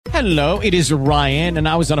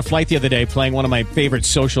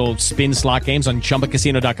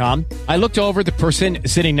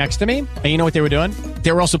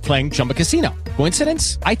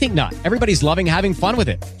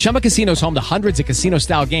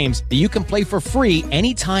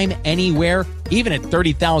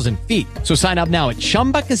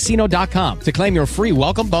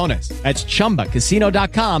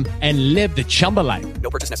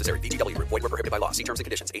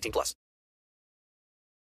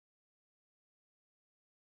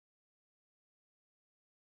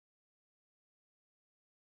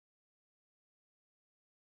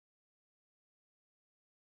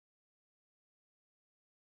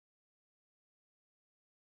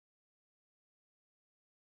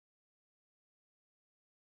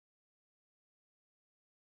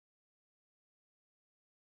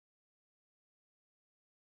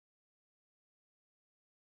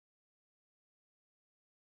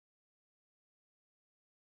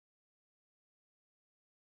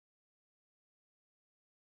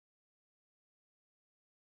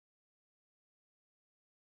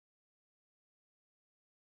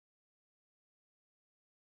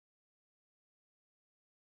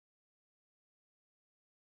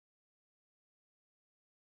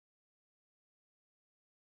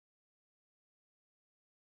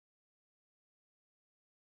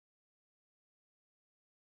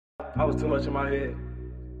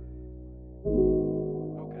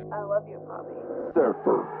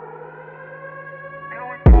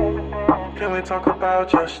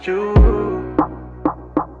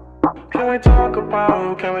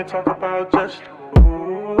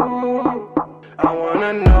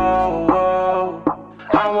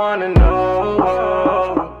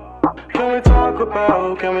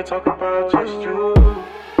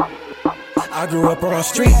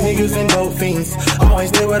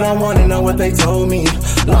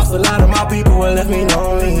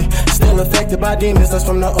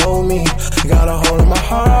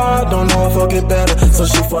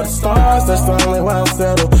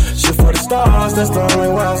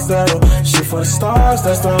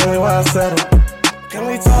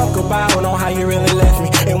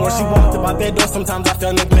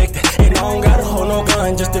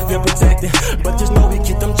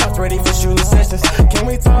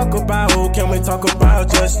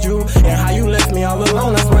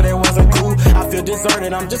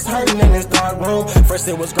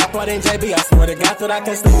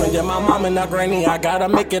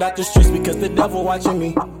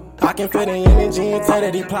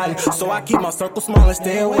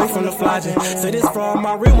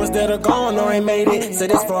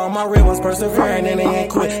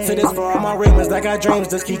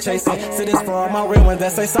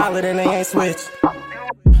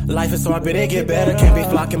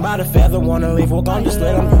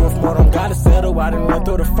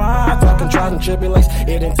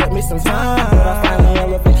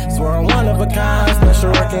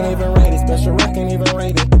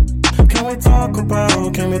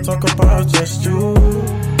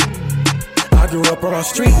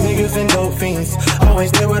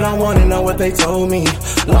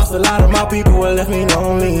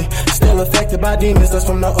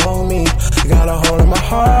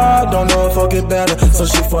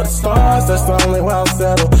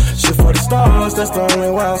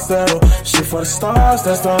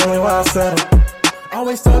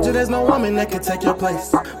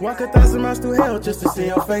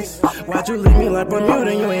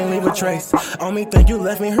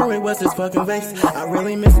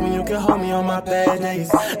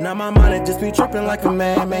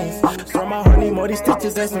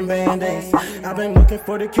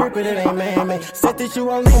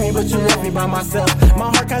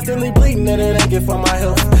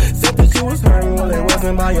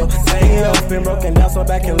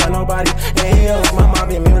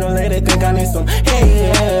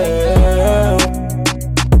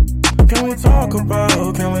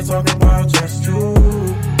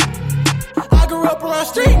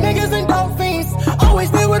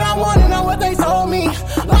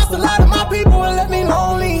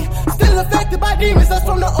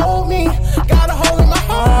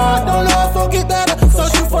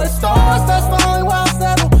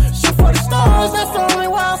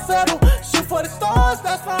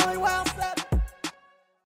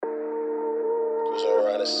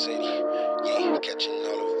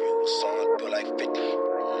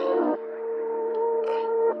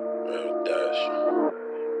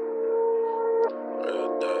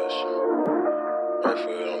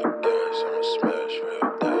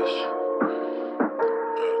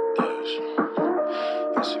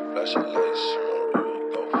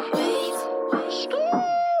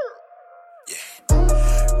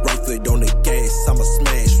Right foot on the gas, I'ma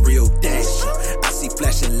smash, real dash. I see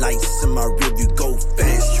flashing lights in my rearview, go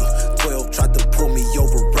fast. 12 tried to pull me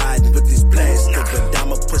over, riding with this blaster, but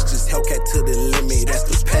I'ma push this Hellcat to the limit, that's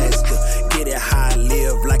the pastor. Get it how I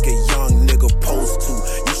live, like a young nigga supposed to.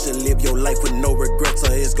 You should live your life with no regrets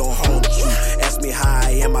or it's gon' haunt you. Ask me how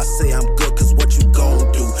I am, I say I'm good, cause what you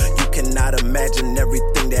gon' do? You cannot imagine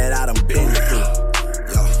everything that I done been through.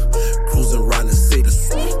 Cruising around the city,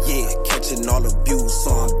 yeah, catching all the views,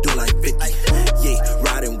 so I'm doing like 50. Yeah,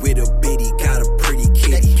 riding with a bitty, got a pretty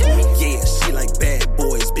kitty. Yeah, she like bad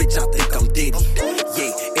boys, bitch, I think I'm Diddy.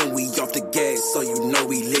 Yeah, and we off the gas, so you know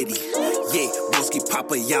we litty. Yeah, Broski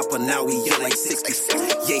Papa Yappa, now we up like 60.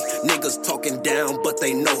 Yeah, niggas talking down, but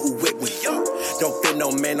they know who with me. Don't fit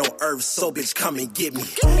no man on earth, so bitch, come and get me.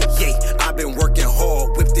 Yeah, I've been working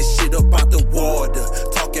hard, whip this shit up out the water.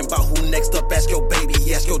 Talking about who next up, ask your baby,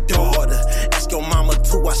 ask your daughter. Ask your mama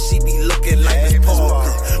too, why she be looking like Miss Parker.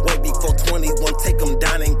 Way before 21, take them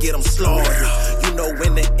down and get them slaughtered. You know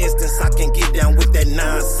in the instance, I can get down with that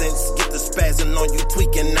nonsense. Get the spazzing on you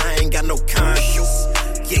tweaking, I ain't got no conscience.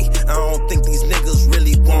 Yeah, I don't think these niggas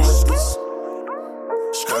really want this.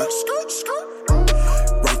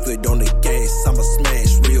 Right foot on the gas, I'ma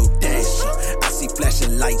smash, real dash. I see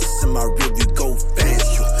flashing lights in my rearview, go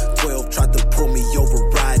fast. 12 tried to pull me over,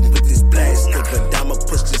 riding with this blaster, but I'ma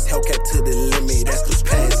push this Hellcat to the limit, that's the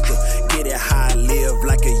pastor. Get it how I live,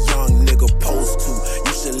 like a young nigga supposed to.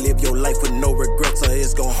 You should live your life with no regrets or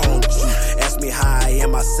it's gon' haunt you. Ask me how I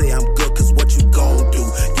am, I say I'm good, cause what you gon' do?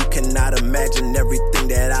 You cannot imagine everything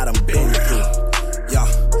that I done been through. Yeah,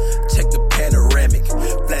 check the panoramic,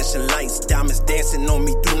 flashing lights, diamonds dancing on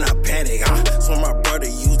me, do not panic. So my brother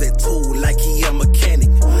used that tool like he a mechanic.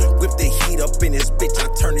 Whip the heat up in this bitch, I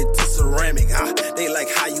turn it to ceramic. They like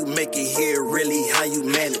how you make it here, really how you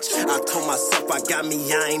manage. I told myself I got me,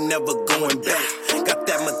 I ain't never going back. Got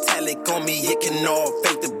that metallic on me, it can all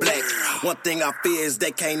fade to black. One thing I fear is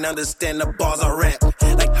they can't understand the bars I rap.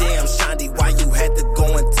 Like damn, Shandy, why you had to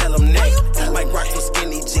go and tell them that? Like rock some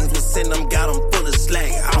skinny jeans, but send them, got them full of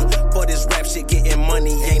slack. For this rap shit, getting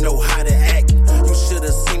money, ain't know how to act. You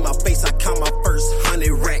should've seen my face, I count my first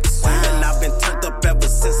 100 racks. And I've been turned up ever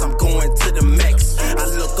since, I'm going to the max. I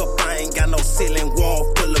look up, I ain't got no ceiling, wall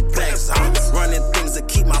full of blacks. Running things to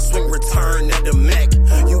keep my swing return at the Mac.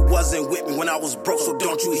 You wasn't with me when I was broke, so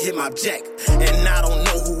don't you hit my jack. And I don't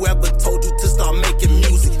know whoever told you to start making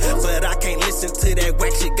music, but I can't listen to that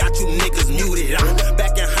whack shit, got you niggas muted.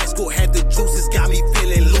 Back in high school, had the juices, got me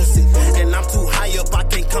feeling lucid. And I'm too high up, I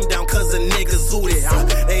can't come down cause the niggas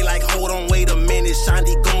zooted. They like, hold on, wait a minute,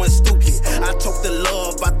 Shandy going stupid. I took the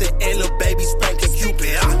love out the end, little baby spanking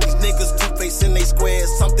Cupid. These niggas two-faced in they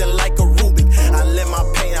squares, something like a Rubik. I let my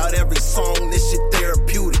pain out every song, this shit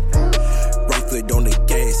therapeutic. Right foot on the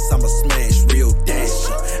gas, I'ma smash, real dash.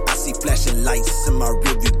 I see flashing lights in my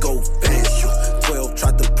rearview, go fast. 12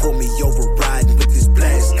 tried to pull me over, riding with this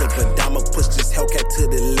blaster, but I'ma push this Hellcat to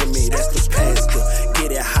the limit, that's the pastor.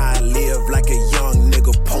 Get it how I live, like a young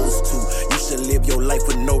nigga supposed to. You should live your life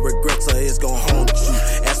with no regrets or it's gon' haunt you.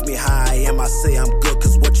 Ask me how I am, I say I'm good,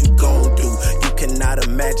 cause what you gon' do? You cannot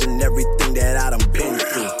imagine everything that I done been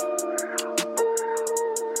through.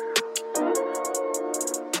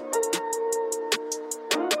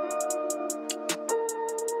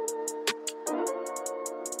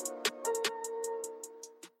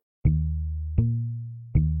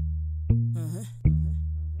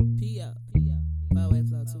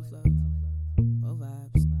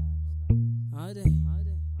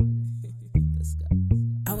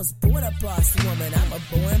 I was born a boss woman, I'm a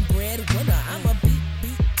born bred winner. I'm a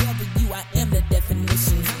BBW, I am the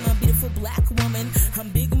definition. I'm a beautiful black woman, I'm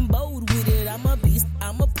big and bold with it. I'm a beast,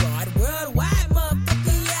 I'm a broad, worldwide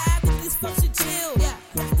motherfucker. Yeah, I think these folks should chill. Yeah,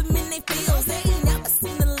 put them in they feels. They ain't never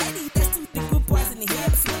seen a lady that's too thick with bars in the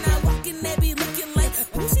hips. When I walk in, they be looking like,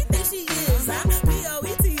 who she think she is? I'm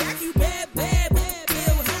P-O-E-T-I-Q, bad, bad, bad,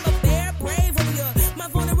 bill. I'm a bear, brave warrior. My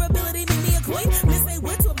vulnerability made me a queen. Miss they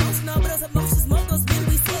went too emotional, but those emotions more those men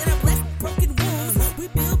we see in our black broken wounds. We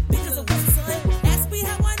build because of what's son. Ask me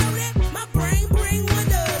how I know that. My brain bring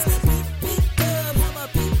wonders. Beep, dub, I'm a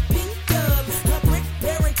beep, dub. A brick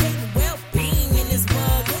barricading well-being in this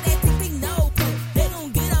mug. When they think they know, they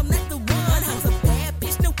gon' get I'm not the one. I was a bad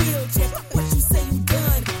bitch in a wheelchair. What you say you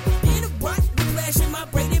done? In a rock, we flashing my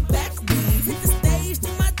braided back weave. Hit the stage, do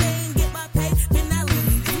my thing, get my pay, then I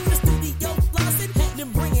leave. In the studio, flossing,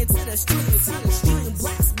 then bring it to the streets. Shooting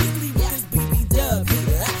blacks weekly with this BB dub.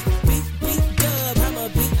 Beep, dub, I'm a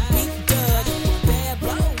beep, dub. Bad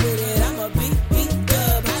boy with it, I'm a beep,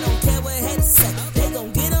 dub. I don't care what haters say, they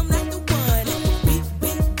gon' get them like the one.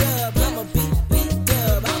 Beep, dub, I'm a beep,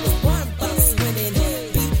 dub. I was born boss winning.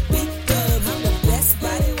 Beep,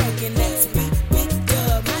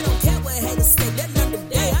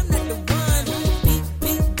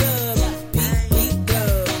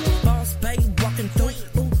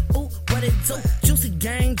 what it do. Juicy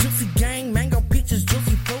gang, mango peaches,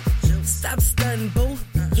 juicy fruit. Stop stunning, boo.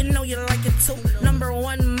 You know you like it too. Number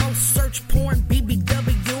one most search porn,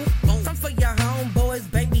 BBW. From for your homeboys,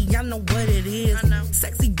 baby, I know what it is.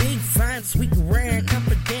 Sexy, big, fine, sweet, rare, and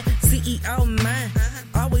confident. CEO mine,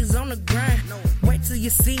 always on the grind. Wait till you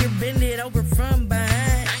see her bend it over from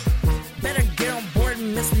behind. Better get on board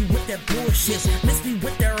and miss me with that bullshit. Miss me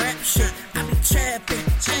with that rap shit. I be trapping,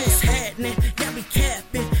 what's happening? Y'all be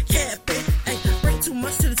capping. Ay, bring too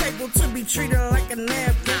much to the table to be treated like a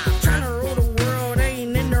napkin. Tryna rule the world,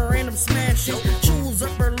 ain't in the random smashing. Choose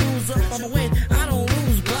up or lose up, I'ma win, I don't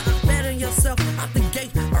lose, but better yourself out the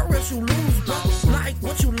gate, or else you lose, but like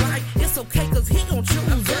what you like, it's okay, cause he gon'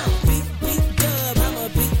 choose up. Beat dub, I'm a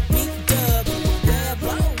beat dub. Dub,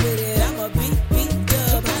 blow with it, I'm a beat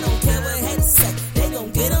dub. I don't care what haters say, they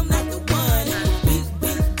gon' get them like the one. Beat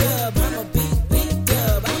dub, I'm a beat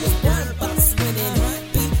dub. I was born boss winning.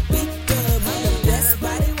 Beat dub, I'm the best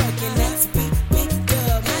body working. That's beat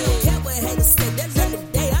dub. I don't care what haters say, that's not the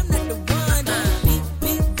day, I'm not the one.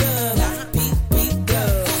 Beat dub, beat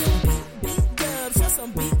dub. Beat dub, show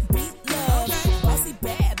some beat love. Bossy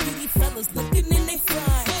bad beauty fellas looking in they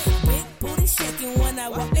front. Big booty shaking when I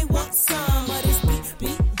walk, they want some of this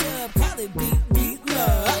beat dub. Call it beat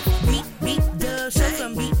love. Beat dub, show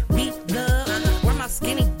some beat love. Where my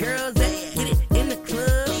skinny girls at? Get it in the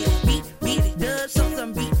club. Beat dub, show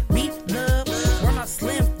some beat love. Where my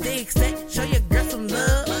slim thicks at? Show your girl some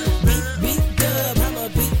love. Beat dub, I'm a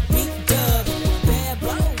beat dub. Bad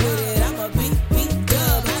blow with it, I'm a beat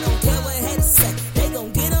dub. I don't care what haters say, they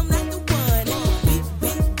gon' get them like the one.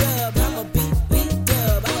 Beat dub, I'm a beat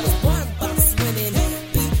dub. I was born boss winning.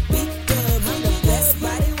 Beat dub, I'm the best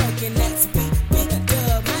body working. That's beat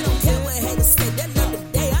dub. I don't care what haters say, that's not the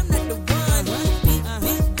day, I'm not the one. Beat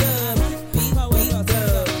dub, beat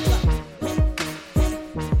dub.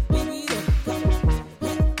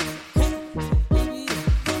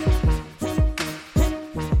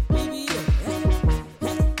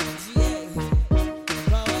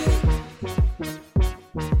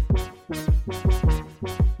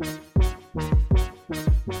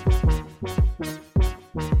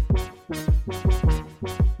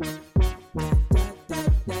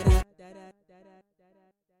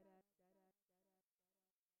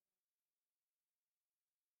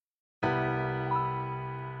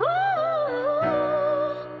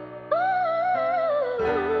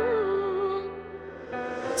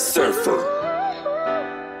 Surfer.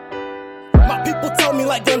 My people told me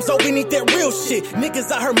like damn, so we need that real shit. Niggas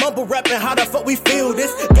out here mumble rapping, how the fuck we feel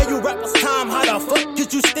this? Gave you rappers time, how the fuck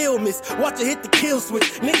did you still miss? Watch it hit the kill switch.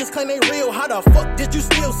 Niggas claim they real, how the fuck did you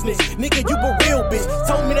still snitch? Nigga, you a real bitch.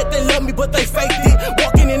 Told me that they love me, but they faked it.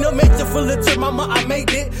 Walking in a mansion full of turn, mama, I made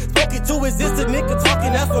it. Spoken to exist, a nigga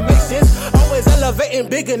talking affirmations. Always elevating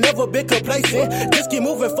bigger, never been complacent. Just keep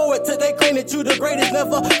moving forward till they claim that you the greatest.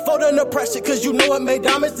 Never fold under pressure, cause you know it made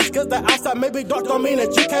diamonds. Just cause the outside may be dark, don't mean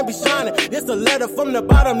that you can't be shining. It's a letter from the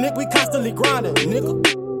bottom, nigga, we constantly grinding, nigga.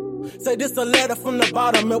 Say this a letter from the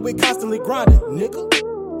bottom, and we constantly grinding, nigga.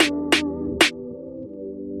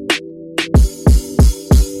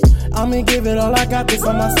 I'ma give it all I got, this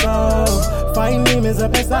on my soul. Fighting demons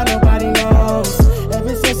up inside, nobody knows.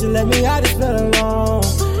 Ever since you let me out, it's been alone.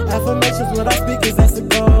 Affirmations, what I speak is that's the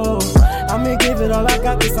goal. I'ma give it all I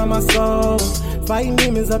got, this on my soul. Fighting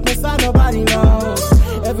demons up inside, nobody knows.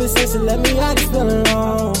 Ever since you let me out, it's been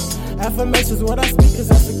alone. Affirmations, what I speak is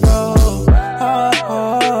that's the goal. Oh,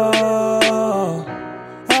 oh, oh,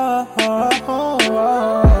 oh, oh,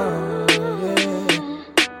 oh,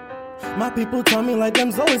 yeah. My people tell me like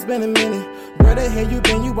them's always been a minute. Where the hell you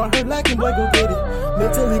been? You out here lacking, boy, go get it.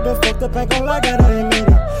 Mentally been fucked up, ain't gon' lie, gotta admit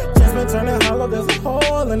it. Just been turning hollow, there's a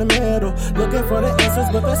hole in the middle. Looking for the answers,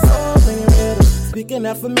 but there's souls in your middle. Speaking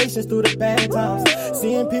affirmations through the bad times.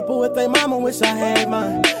 Seeing people with their mama, wish I had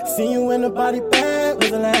mine. Seen you in the body bag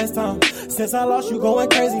was the last time. Since I lost you, going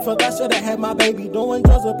crazy. Fuck, I should've had my baby. Doing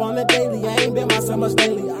drugs up on the daily. I ain't been myself much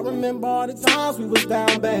lately. I remember all the times we was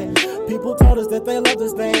down bad. People told us that they loved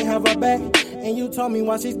us, they ain't have our back. And you told me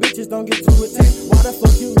watch these bitches don't get too attached. Why the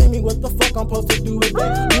fuck you leave me? What the fuck I'm supposed to do with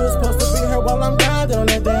that? You was supposed to be here while I'm grinding on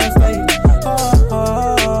that damn stage. Oh,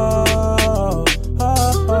 oh, oh,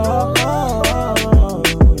 oh, oh, oh,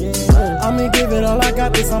 yeah. I'ma give it all I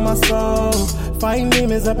got, this on my soul. Fighting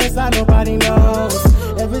demons up inside, nobody knows.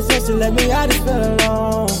 Ever since you let me out, it's been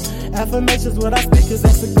alone. Affirmations, what I speak is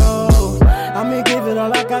that's the goal. I'ma give it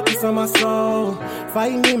all I got, this on my soul.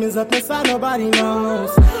 Fighting demons up inside, nobody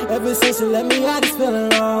knows. Ever since you let me out, it's been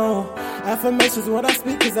alone. Affirmations, what I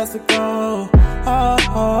speak is that's the goal. Oh,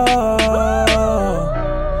 oh, oh,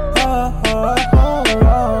 oh, oh,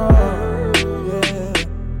 oh, yeah.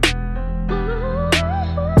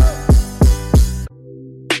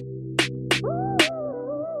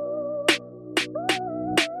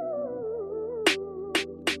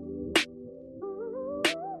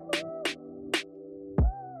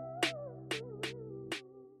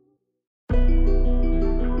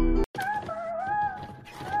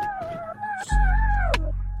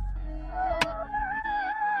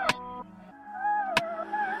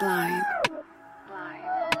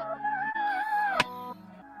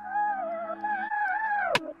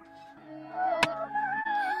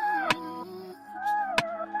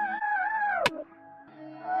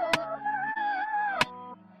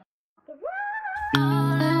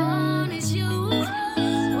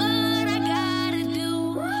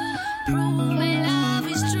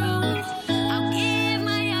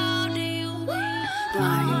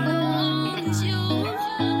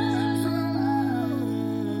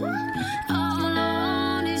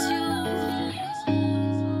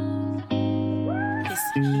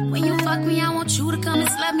 When you fuck me, I want you to come and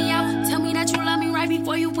slap me out. Tell me that you love me right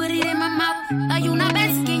before you put it in my mouth. You not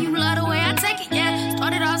Mexican, you love the way I take it, yeah.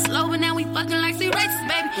 Started off slow, but now we fucking like C-races,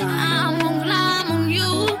 baby. I won't climb on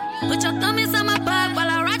you. Put your thumb inside my butt while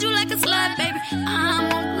I ride you like a slut, baby. I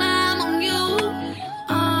won't climb on you.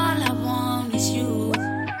 All I want is you.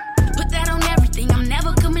 Put that on everything, I'm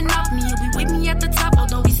never coming off me. You'll be with me at the top,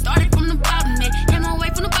 although we started from the bottom, man. Came away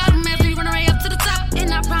from the bottom, man. We run right up to the top.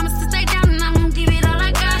 And I promise to stay down, and I'm gonna give it all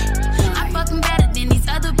I got. I fucking better than these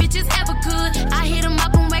other bitches ever could. I hit them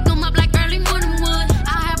up and wake them up like early morning wood.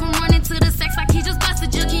 I have him running to the sex like he just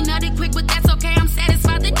busted jug. He nutted quick, but that's okay, I'm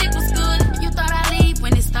satisfied, the dick was good. You thought I'd leave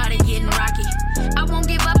when it started getting rocky. I won't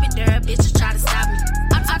give up if there a bitch to try to stop me.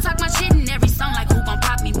 I talk my shit in every song like who gon'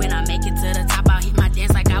 pop me. When I make it to the top, I'll hit my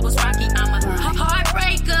dance like I was Rocky. I'm a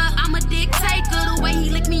heartbreaker, I'm a dick taker. The way he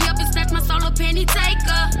lick me up and snatch my soul a penny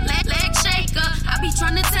taker. Leg shaker, I be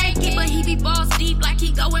tryna take it, but he be balls deep like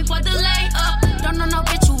he going for the layup. Don't know no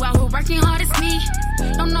bitch who out here working hard as me.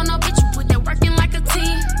 Don't know no bitch who put that work in like a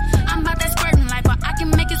team. I'm about that squirting life, but I can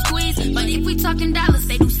make it squeeze. But if we talking dollars,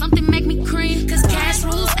 they do something make me cream. Cause cash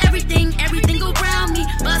rules everything, everything around me.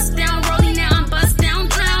 Bust down, rolling now, I'm bust down,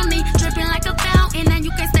 drowning. Dripping like a fountain, and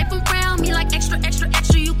you can't stay from around me. Like extra, extra,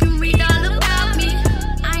 extra, you can read all about me.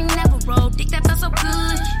 I ain't never rolled, dick that felt so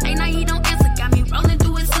good. Ain't now he don't answer, got me rolling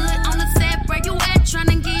through his hood. On the set, where you at,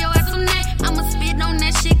 tryna get your ass some neck. I'ma spit on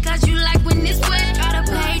that shit, cause you like when it's wet. Gotta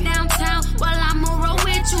pay downtown, while I'm a roll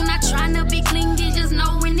with you. Not tryna be clingy, just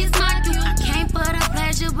know when it's my due. I came for the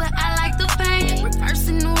pleasure, but I like the pain.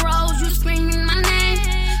 Reversing the roles, you screaming my name.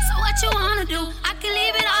 So what you wanna do? I can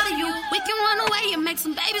leave it all to you. We can run away and make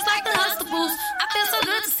some babies like the Hustables. I feel so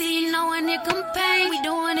good to see you knowing it come pain. We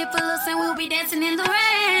doing it for looks and we'll be dancing in the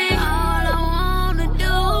rain. All I wanna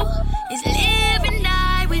do is live and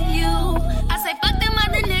die with you. I say fuck them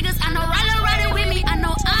other niggas. I know Ryla riding with me. I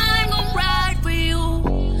know I'm gon' ride for you.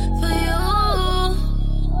 For you.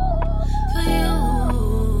 For you.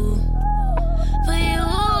 For you.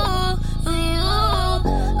 For you.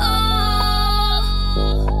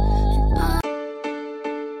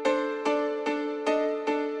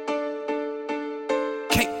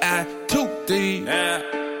 K-I-2-D.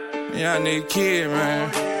 Yeah, I need a kid, man.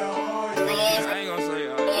 I ain't gonna say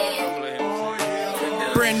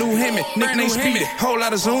brand new Hemi, nickname Speedy. Whole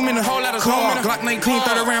lot of zoom in a car. Glock 19,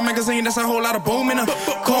 30 round magazine, that's a whole lot of boom in a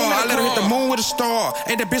car. I let her hit the moon with a star.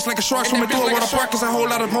 Ain't that bitch like a shark swimming through a water park. It's a whole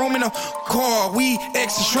lot of room in a car. We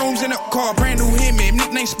extra shrooms in a car. Brand new Hemi,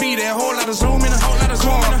 nickname Speedy. A whole lot of zoom in a car.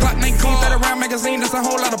 Glock 19, 30 round magazine, that's a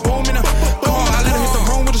whole lot of boom in a car. I let her hit the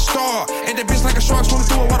moon with a star. Ain't that bitch like a shark swimming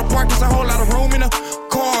through a water park. It's a whole lot of room in a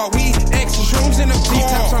car. We extra shrooms in a car.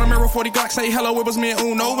 Taps on the mirror, 40 Glock, say hello, it was me and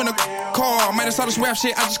Uno in a car. Might have saw the swap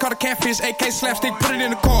shit, I just caught a catfish, AK slapstick, put it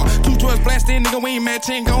in the car. 212 blasting, nigga, we ain't mad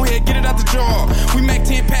 10, go ahead, get it out the jar. We Mac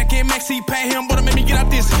 10 pack in, Mac C, pay him, but it made me get out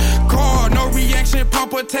this car. No reaction,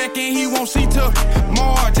 pump attacking, he won't see to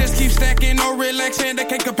more. Just keep stacking, no relaxing, they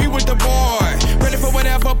can't compete with the boy. Ready for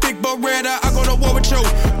whatever, big Beretta, I go to war with your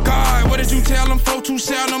God. What did you tell him? 4-2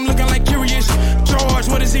 sell him, looking like Curious George.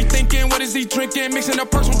 What is he thinking? What is he drinking? Mixing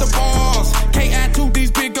up perks with the balls. K-I-2,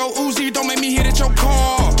 these big old Uzi, don't make me hit at your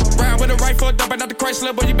car. Ride with a rifle, dumping out the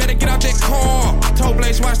Chrysler, but you better get out that car. Toe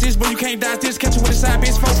blades, watch this, but you can't dodge this. Catch you with a side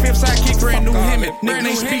bitch, 4th, 5th sidekick, brand new Hemi.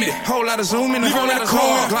 Nickname Speedy, whole lot of zoom in a whole lot of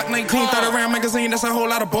car. Glock 19, 30 round magazine, that's a whole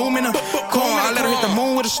lot of boom in a car. I let her hit the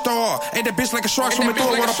moon with a star. Ain't that bitch like a shark swimming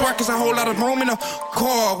through a water park. It's a whole lot of room in a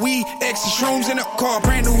car. We extra shrooms in a car.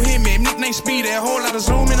 Brand new Hemi, nickname Speedy, a whole lot of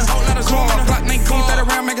zoom in a car. Glock 19, 30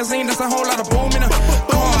 round magazine, that's a whole lot of boom in a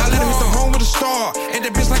car. I let her hit the moon with a star. Ain't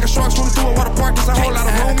that bitch like a shark swimming through a water park. It's a whole lot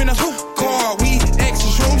of room in a car. We extra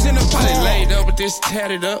shrooms in a car. I laid up with this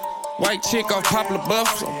tatted up white chick off Poplar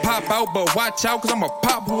Buffs. Pop out, but watch out, cause I'ma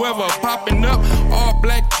pop whoever popping up. All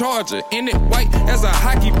black Charger, in it white as a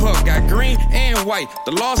hockey puck. Got green and white.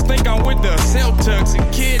 The laws think I'm with the Celtics.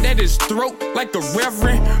 A kid at his throat like a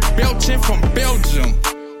reverend belching from Belgium.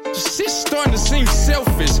 This shit's starting to seem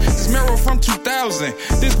selfish. This mirror from 2000.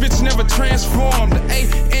 This bitch never transformed. The A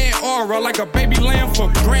and aura like a baby lamb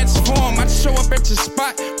for Grant's farm. I'd show up at your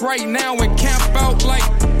spot right now and camp out like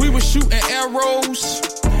we were shooting arrows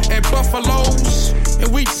at buffaloes.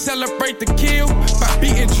 And we celebrate the kill by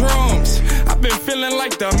beating drums. I've been feeling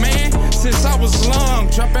like the man since I was young.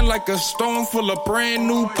 Dropping like a storm full of brand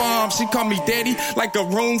new bombs. She call me daddy like a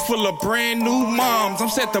room full of brand new moms. I'm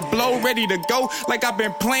set to blow, ready to go like I've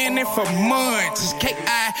been planning for months. It's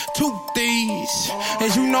K-I-2-D's.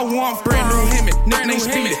 And you know who I'm brand new Hemi. Nickname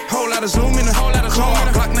Speedy. Whole lot of zoom in a whole lot of car.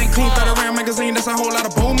 Glock 19, 30 round magazine. That's a whole lot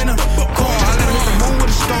of boom in a car. I let her hit the moon with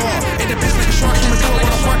a star. And the bitch like a shark from a door. What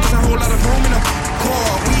a spark is a whole lot of room in a car.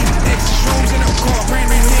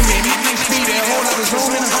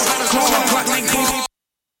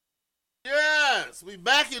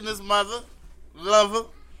 back in this mother. Lover.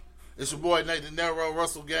 It's your boy Nathan Nero,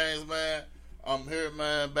 Russell Gaines, man. I'm here,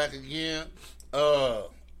 man, back again. Got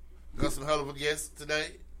some hell of a guest today.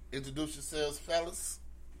 Introduce yourselves, fellas.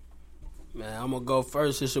 Man, I'm going to go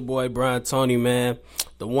first. It's your boy Brian Tony, man.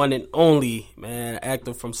 The one and only, man,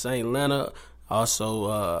 actor from St. Leonard.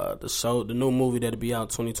 Also, the new movie that'll be out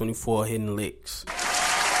 2024, Hidden Licks.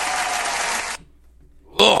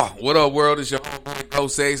 Oh, what up, world? It's your homeboy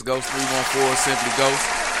Ghost Ace, Ghost 314, Simply Ghost,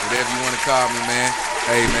 whatever you want to call me, man.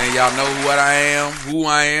 Hey, man, y'all know who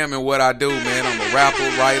I am, and what I do, man. I'm a rapper,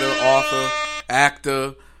 writer, author,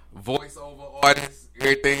 actor, voiceover artist,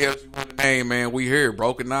 everything else you want to name, man. We here,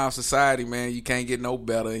 broken down society, man. You can't get no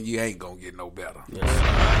better, and you ain't gonna get no better. Yes.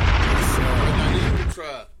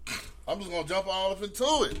 I'm just gonna jump all up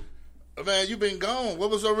into it. Man, you been gone. What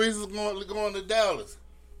was your reason going to Dallas?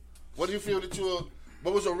 What do you feel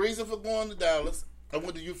what was your reason for going to Dallas, and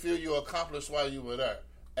what do you feel you accomplished while you were there?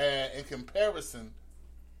 And in comparison,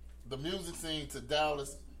 the music scene to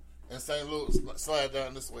Dallas and St. Louis, slide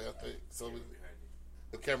down this way, I think. So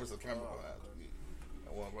the camera's behind me.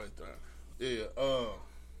 That one right there. Yeah.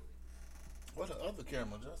 What the other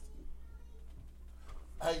camera, Justin?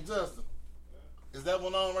 Hey, Justin, is that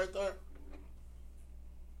one on right there?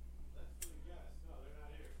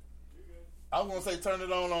 I was gonna say turn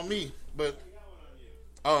it on me, but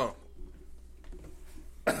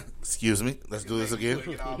excuse me. Let's do this again.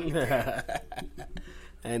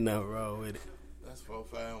 Ain't nothing wrong with it. That's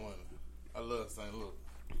 451. I love St. Louis.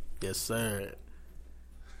 Yes, sir.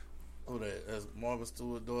 Who that? That's Marvin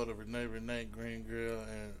Stewart, daughter Renee, Green Girl,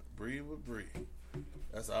 and Bree with Bree.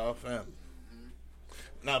 That's our family.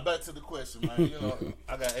 Now back to the question, man. You know,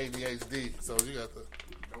 I got ADHD, so you got to.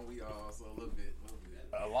 Don't we all? So a little bit.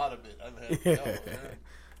 A lot of it. I've had to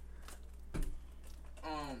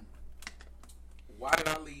go, Why did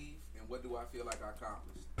I leave, and what do I feel like I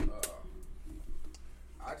accomplished?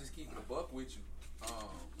 I just keep it a buck with you.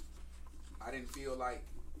 I didn't feel like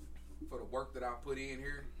for the work that I put in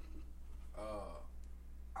here,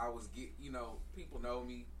 I was people know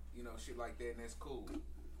me, shit like that, and that's cool.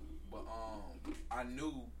 But I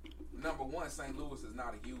knew, number one, St. Louis is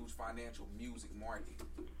not a huge financial music market.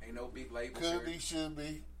 Ain't no big labels. Could be, should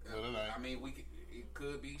be. I mean, it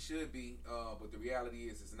could be, should be, but the reality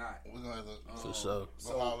is it's not. We're gonna have to for sure.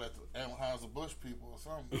 So I'll let the Anheuser-Busch people or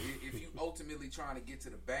something. If you ultimately trying to get to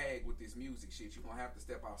the bag with this music shit, you're gonna have to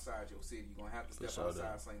step outside your city. You're gonna have to step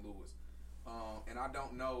outside St. Louis. And I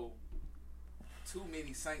don't know too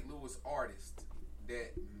many St. Louis artists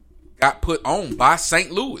that got put on by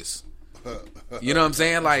St. Louis. You know what I'm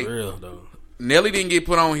saying? Like, real, though. Nelly didn't get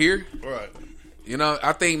put on here. Right.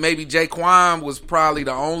 I think maybe Jaquan was probably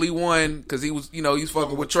the only one because he was, he's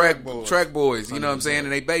fucking with track boys. You know what I'm saying?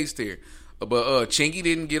 And they based here. But Chingy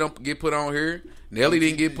didn't get put on here. Nelly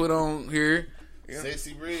didn't get put on here.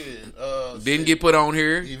 Sexy Red didn't get put on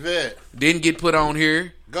here. Yvette didn't get put on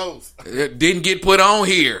here. Ghost didn't get put on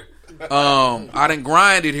here. I done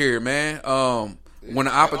grinded here, man. When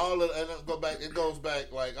the it goes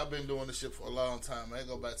back, like, I've been doing this shit for a long time, man. It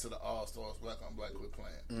go back to the All Stars, Black on Black Quit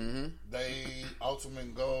Playing. Mm-hmm. They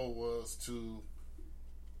ultimate goal was to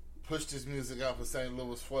push this music out for St.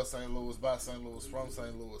 Louis, by St. Louis, from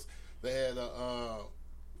St. Louis. They had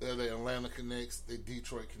the Atlanta connects, the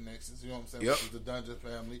Detroit connections. You know what I'm saying? Yep. Which is the Dungeon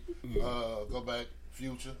family. Go back,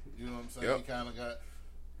 Future. You know what I'm saying? Yep. He kind of got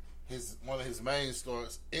one of his main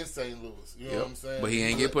stars in St. Louis. You know what I'm saying? But he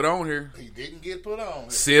ain't get put on here. He didn't get put on here.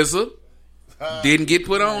 SZA didn't get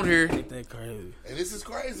put on here. Ain't that crazy? And this is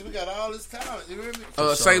crazy. We got all this talent. You hear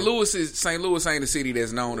me? St. Louis ain't a city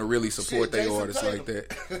that's known to really support their artists like that.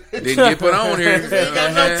 Didn't get put on here. They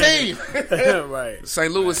got no team. Right.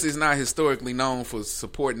 St. Louis is not historically known for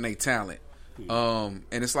supporting their talent. And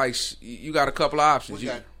it's like you got a couple of options. We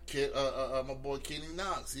got my boy Kenny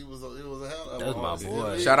Knox. He was a hell of a That's my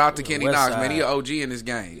boy. Shout out to Kenny Knox, man. He an Side. OG in this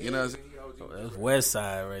game. You know what I'm saying? That's West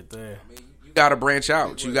Side right there. You got to branch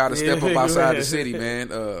out. You got to step up outside the city,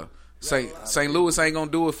 man. St. Louis ain't going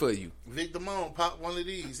to do it for you. Vic Damone pop one of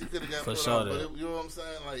these. He could have got For put sure, on. But you know what I'm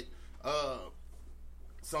saying? Like,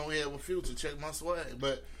 song we had with Future, Check My Swag.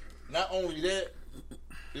 But not only that,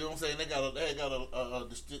 you know what I'm saying? They got a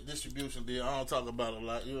distribution deal. I don't talk about it a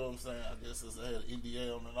lot. You know what I'm saying? I guess it's had an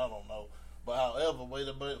NDA on it. I don't know. But however,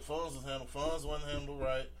 funds wasn't handled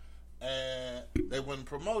right, and they wasn't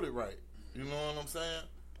promoted right. You know what I'm saying?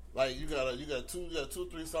 Like, you got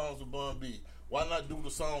 2-3 songs with Bun B. Why not do the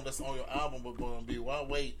song that's on your album with Bun B? Why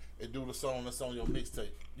wait and do the song that's on your mixtape?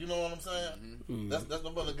 You know what I'm saying? Mm-hmm. That's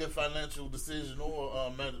not a good financial decision or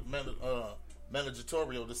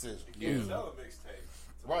managerial decision. You can't sell a mixtape.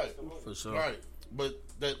 Right. For sure. Right. but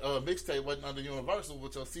that mixtape wasn't under Universal,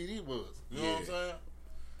 what your CD was. You know what I'm saying?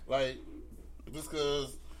 Like, just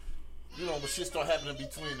because, you know, when shit start happening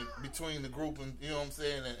between the group and, you know what I'm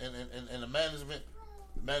saying, and the management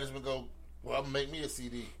go, well, I'm gonna make me a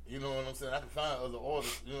CD. You know what I'm saying? I can find other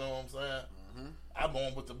artists. You know what I'm saying? I'm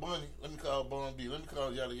on with the Bunny. Let me call Bun B. Let me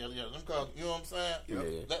call yada yada yada. Let me call. You know what I'm saying?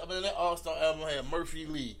 Yep. That All Star album had Murphy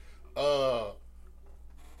Lee.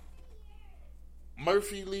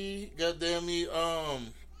 Goddamn me.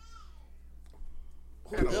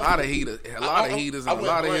 Had a lot of heaters. A lot of heaters and a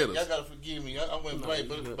lot of hitters. Y'all gotta forgive me. I went blank,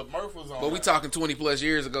 but Murph was on. But we talking 20 plus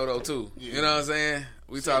years ago though too. Yeah. You know what I'm saying?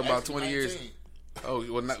 We talking about 20 years. Oh,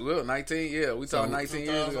 well, 19. Yeah, we talking 19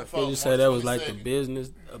 years ago. Did you say that was like the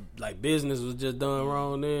business? Like business was just done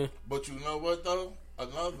wrong then. But you know what though?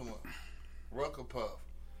 Another one, Rucker Puff,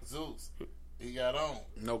 Zeus. He got on.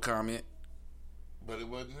 No comment. But it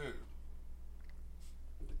wasn't her.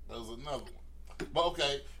 That was another one. But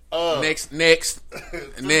okay. Next. You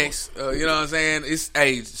know what I'm saying? It's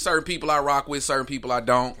certain people I rock with, certain people I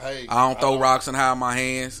don't. I don't throw rocks and hide my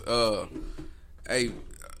hands.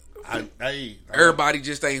 Everybody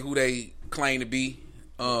just ain't who they claim to be.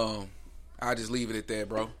 I just leave it at that,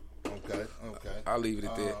 bro. Okay. I'll leave it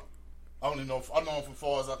at that. I know him from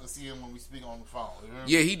far as I can see him when we speak on the phone.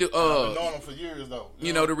 Yeah, he do. I've been knowing him for years though.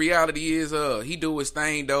 You know, the reality is, he do his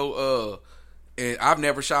thing though. And I've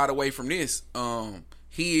never shied away from this.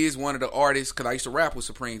 He is one of the artists, because I used to rap with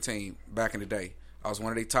Supreme Team back in the day. I was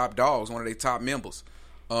one of their top dogs, one of their top members.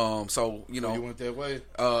 So, you know. You went that way?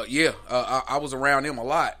 Yeah. I was around him a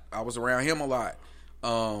lot.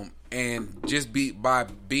 And just by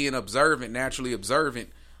being observant, naturally observant,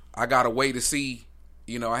 I got a way to see,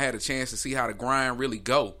 you know, I had a chance to see how the grind really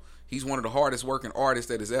go. He's one of the hardest working artists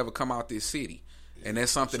that has ever come out this city. And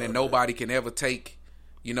that's something that nobody can ever take,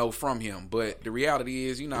 you know, from him. But the reality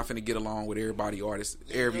is, you're not finna get along with every artist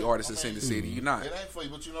that's in the city. You're not. It ain't for you,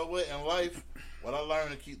 but you know what? In life, what I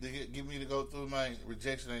learned to give me to go through, man,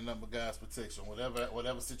 rejection ain't nothing but God's protection.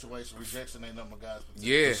 Whatever situation, rejection ain't nothing but God's protection.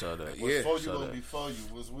 Yeah. What's for you gonna be for you.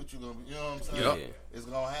 What's what you gonna be. You know what I'm saying? Yep. It's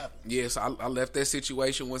gonna happen. Yes, I left that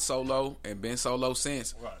situation, went solo, and been solo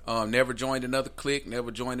since. Right. Never joined another clique, never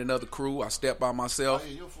joined another crew. I stepped by myself. Oh,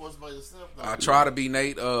 yeah, you're forced by yourself, though. I try to be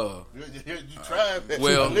Nate. You tried.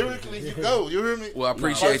 Well, lyrically, you go. You hear me? Well, I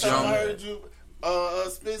appreciate you. I heard you.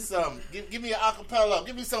 Spit something. Give me an acapella.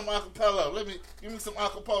 Give me some acapella. Give me some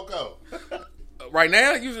acapulco. Right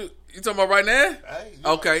now? You talking about right now? Hey,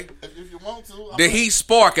 okay. If you want to. The heat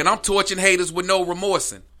sparking. I'm torching haters with no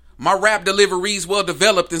remorsing. My rap delivery's well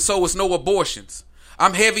developed and so is no abortions.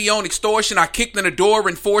 I'm heavy on extortion. I kicked in the door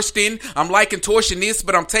and forced in. I'm like contortionist,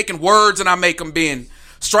 but I'm taking words and I make them bend.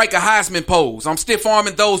 Strike a Heisman pose. I'm stiff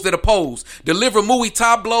arming those that oppose. Deliver Muay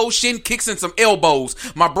Thai blows, shin kicks and some elbows.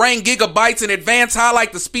 My brain gigabytes in advance high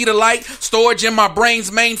like the speed of light. Storage in my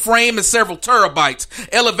brain's mainframe is several terabytes.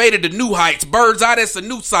 Elevated to new heights. Bird's eye, that's a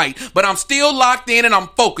new sight. But I'm still locked in and I'm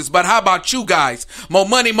focused. But how about you guys? More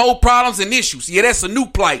money, more problems and issues. Yeah, that's a new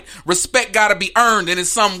plight. Respect gotta be earned and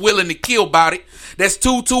it's something willing to kill about it. That's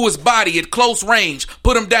two to his body at close range.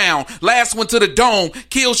 Put him down. Last one to the dome.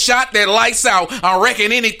 Kill shot that lights out. I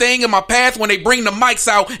reckon anything in my path when they bring the mics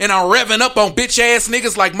out. And I'm revving up on bitch ass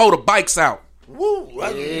niggas like motorbikes out. Woo!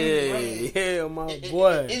 Yeah, my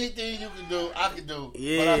boy. Anything you can do, I can do.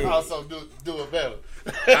 Yeah. But I also do it better.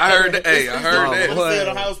 I heard that. Hey, I heard that. Said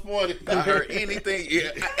a house party. I heard anything. Yeah,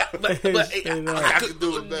 but I could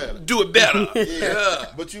do it better. Do it better. Yeah.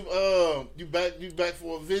 But you back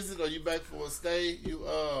for a visit or you back for a stay?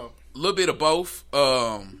 A little bit of both.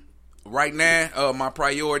 Right now, my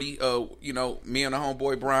priority, you know, me and the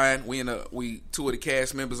homeboy Brian, we two of the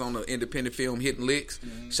cast members on the independent film Hitting Licks.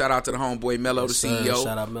 Mm-hmm. Shout out to the homeboy Mello, the CEO.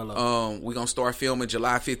 Shout out Mello. We gonna start filming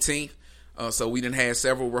July 15th. So we done had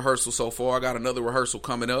several rehearsals so far. I got another rehearsal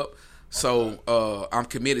coming up. So I'm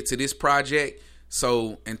committed to this project.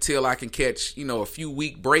 So until I can catch, you know, a few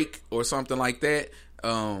week break or something like that,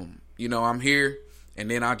 you know, I'm here. And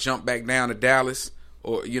then I jump back down to Dallas.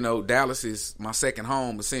 Or, you know, Dallas is my second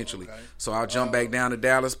home, essentially. Okay. So I'll jump back down to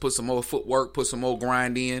Dallas, put some more footwork, put some more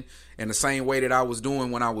grind in. And the same way that I was doing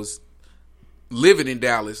when I was living in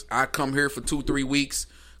Dallas, I come here for 2-3 weeks,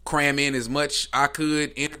 cram in as much I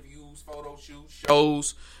could, interviews, photo shoots,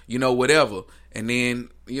 shows, you know, whatever. And then,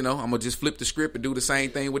 you know, I'm going to just flip the script and do the same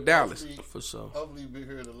thing with Dallas. For sure. Hopefully be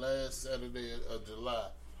here the last Saturday of July.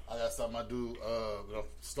 I got something I do, I'm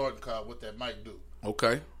starting to call What That Might Do.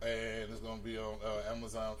 Okay. And it's going to be on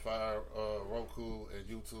Amazon Fire, Roku, and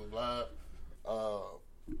YouTube Live.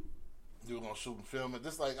 You're going to shoot and film it.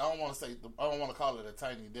 Just like, I don't want to call it a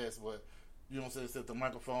tiny desk, but you know what I'm saying, set the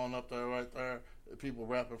microphone up there, right there. People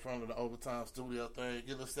rap in front of the overtime studio thing.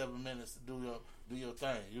 Give us 7 minutes to do your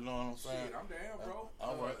thing. You know what I'm saying? Shit, I'm down, bro.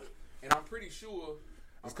 All right. And I'm pretty sure.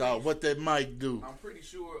 It's called What That Mic Do. I'm pretty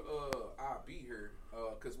sure I'll be here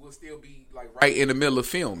because we'll still be like right in the middle of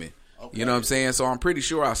filming. Okay. You know what I'm saying? So I'm pretty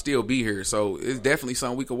sure I'll still be here. So it's definitely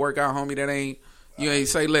something we could work out, homie. That ain't, you ain't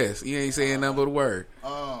say less. You ain't saying nothing but a word.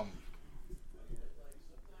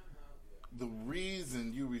 The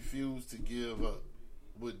reason you refuse to give up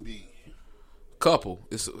would be? Couple.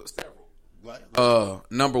 It's several.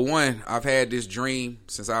 Number one, I've had this dream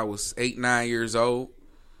since I was 8, 9 years old.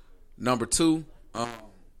 Number two, I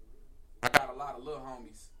got a lot of little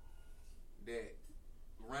homies that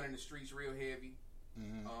running the streets real heavy.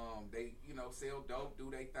 Mm-hmm. They, sell dope, do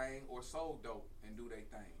they thing, or sold dope and do they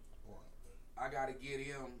thing. Right. I gotta get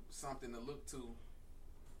them something to look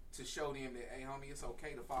to show them that, hey, homie, it's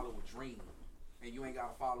okay to follow a dream, and you ain't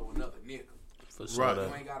gotta follow another nigga. For sure. Right.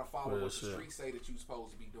 You ain't gotta follow what the streets say that you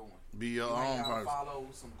supposed to be doing. Be your own person. You ain't gotta follow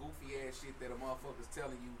some goofy ass shit that a motherfucker's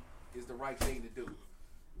telling you is the right thing to do.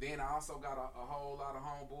 Then I also got a whole lot of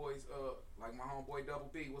homeboys, like my homeboy Double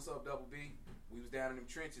B. What's up, Double B? We was down in them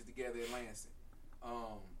trenches together in Lansing.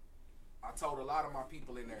 I told a lot of my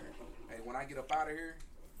people in there, hey, when I get up out of here,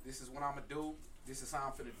 this is what I'm going to do. This is how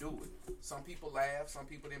I'm finna do it. Some people laughed. Some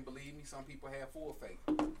people didn't believe me. Some people had full faith.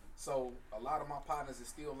 So a lot of my partners is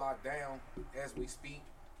still locked down as we speak.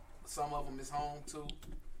 Some of them is home too.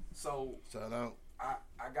 So shout out.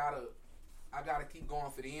 I gotta keep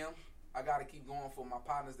going for them. I gotta keep going for my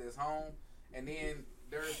partners that's home. And then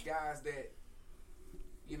there's guys that,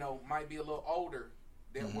 might be a little older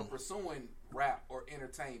that were pursuing rap or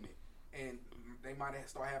entertainment, and they might have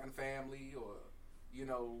start having family or,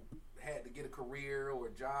 had to get a career or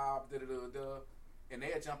a job, and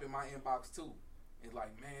they'll jump in my inbox too. And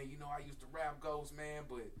like, man, I used to rap Ghost, man,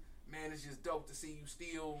 but man, it's just dope to see you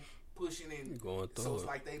still pushing and going through. So it's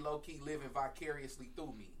like they low key living vicariously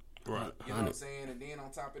through me. Right. You know what I'm saying? And then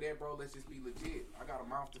on top of that, bro, let's just be legit. I got a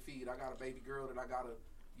mouth to feed. I got a baby girl that I gotta,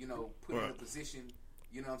 put in a position,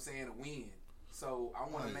 to win. So I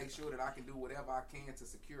want to make sure that I can do whatever I can to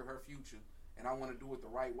secure her future. And I want to do it the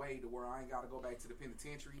right way to where I ain't got to go back to the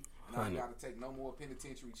penitentiary, and I ain't got to take no more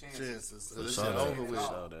penitentiary chances.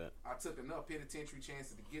 I took enough penitentiary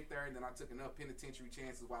chances to get there, and then I took enough penitentiary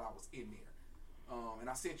chances while I was in there. And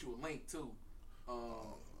I sent you a link too.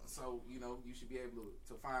 So you should be able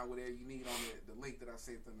to find whatever you need on the link that I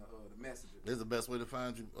sent in the messenger. This is the best way to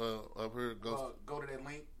find you up here. Go to that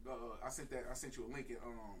link. I sent you a link in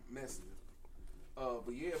messenger.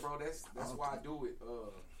 But yeah, bro, that's why I do it.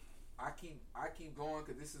 I keep going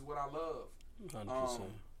because this is what I love. 100%.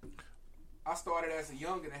 I started as a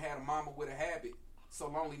youngin' and had a mama with a habit, so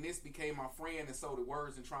loneliness became my friend, and so the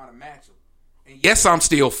words and trying to match them. And yes, I'm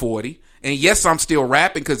still 40. And yes, I'm still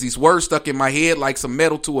rapping because these words stuck in my head like some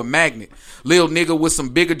metal to a magnet. Lil nigga with some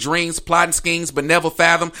bigger dreams, plotting schemes, but never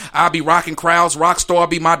fathom. I'll be rocking crowds, rock star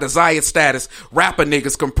be my desired status. Rapper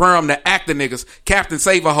niggas compare them to actor niggas. Captain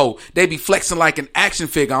Save a Hoe, they be flexing like an action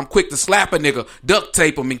figure. I'm quick to slap a nigga, duct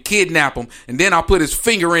tape him and kidnap him. And then I'll put his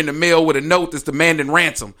finger in the mail with a note that's demanding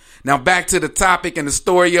ransom. Now back to the topic and the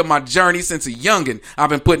story of my journey since a youngin'.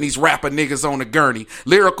 I've been putting these rapper niggas on a gurney.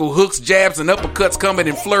 Lyrical hooks, jabs, and uppercuts coming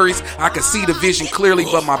in flurries. I can see the vision clearly,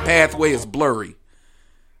 but my pathway is blurry.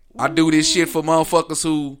 I do this shit for motherfuckers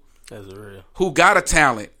who got a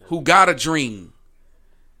talent, who got a dream,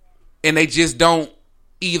 and they just don't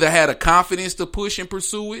either have the confidence to push and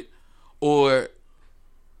pursue it, or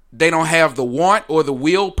they don't have the want or the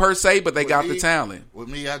will per se, but they got the talent. With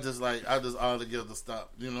me, I just altogether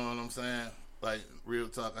stop. You know what I'm saying? Like real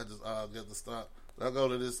talk, I just altogether stop. I go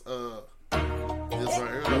to this right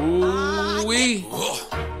here. Ooh-wee.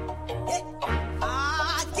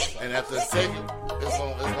 And after a second, it's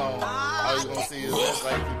going all you're gonna see is just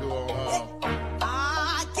like you do on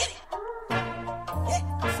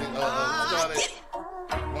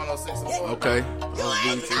 106 and 4. Okay.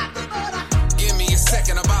 Give me a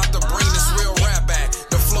second, I'm about to bring this real rap back.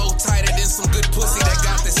 The flow tighter than some good pussy that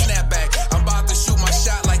got the snapback. I'm about to shoot my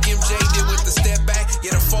shot like MJ did with the step back.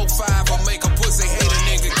 Yeah, the 4-5 will make a pussy hate a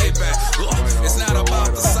nigga get back. It's not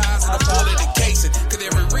about the size of the bullet and casing, cause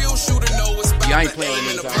every real shooter know it's about the aim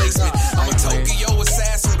and the placement. I'm a Tokyo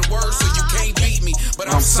assassin with the words, so you can't beat me. But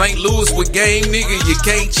I'm St. Louis with game, nigga, you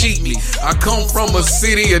can't cheat me. I come from a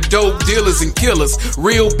city of dope dealers and killers.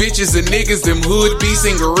 Real bitches and niggas, them hood beasts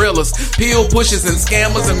and gorillas. Pill pushers and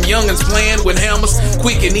scammers, them youngins playing with hammers.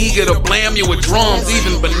 Quick and eager to blam you with drums,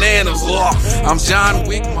 even bananas. Ugh. I'm John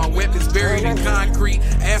Wick, my weapon's buried in concrete.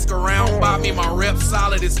 Ask around, buy me my rep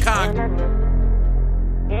solid as concrete.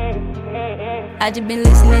 I just been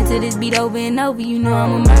listening to this beat over and over, you know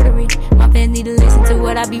I'm a murderer. My fans need to listen to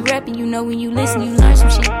what I be rapping, you know when you listen, you learn some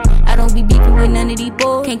shit. I don't be beefing with none of these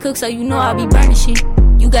boys. Can't cook, so you know I be burning shit.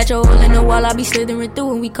 You got your hole in the wall, I be slithering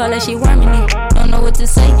through, and we call that shit worming it. Don't know what to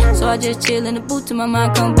say, so I just chill in the booth till my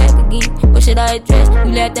mind come back again. What should I address?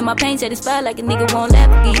 You laughed at my pain, satisfied like a nigga won't laugh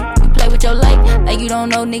again. You play with your life, like you don't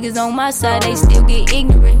know niggas on my side, they still get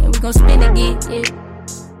ignorant, and we gon' spin again, yeah.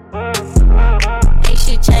 Ain't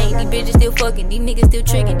shit changed, these bitches still fucking, these niggas still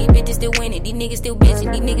tricking, these bitches still winning, these niggas still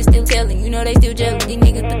bitching, these niggas still telling, you know they still jealous, these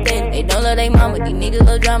niggas pathetic. They don't love they mama, these niggas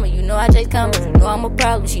love drama, you know I chase commas, you know I'm a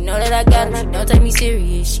problem, she know that I got him, she don't take me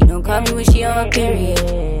serious, she don't call me when she on her period.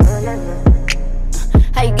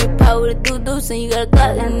 How you get power with a doo-doo, so you got a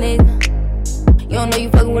Glock, little nigga. You don't know you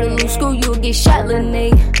fucking with a loose screw, you will get shot, little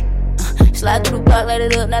nigga. Slide through the block, light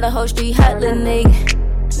it up, now the whole street hot, little nigga.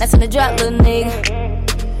 That's in the drop, little nigga.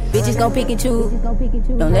 Bitches gon' pick and choose.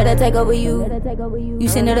 Don't let her take over you. You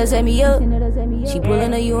send her to set me up. She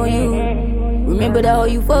pulling her you on you. Remember the hoe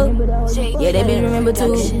you fuck? Yeah, that bitch remember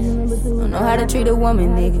too. Don't know how to treat a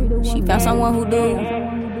woman, nigga. She found someone who do.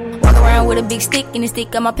 Walk around with a big stick and the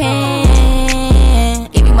stick on my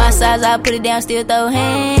pen. Give me my size, I put it down, still throw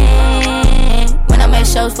hand. When I make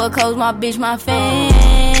shows for codes, my bitch, my fan.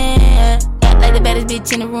 Act like the baddest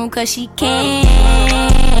bitch in the room, cause she can.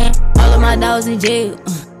 All of my dogs in jail.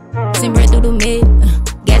 Simmering through the mail,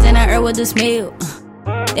 gas in her ear with the smell.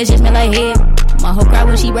 That shit smell like hell. My hoe cry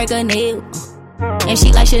when she break her nail, and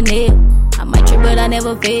she like Chanel. I might trip, but I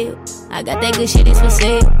never fail. I got that good shit, it's for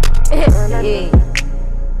sale. Yeah,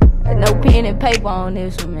 no pen and paper on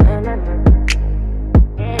this one, man.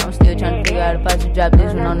 I'm still trying to figure out if I should drop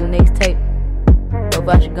this one on the next tape, or if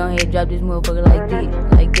I should go ahead and drop this motherfucker like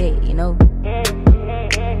that, you know.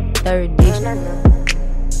 Third edition.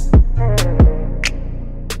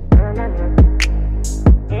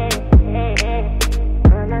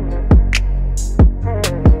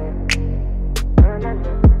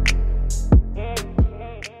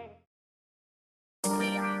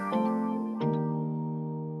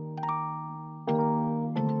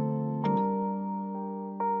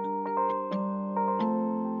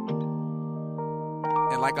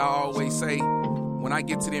 And like I always say, when I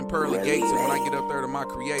get to them pearly gates and when I get up there to my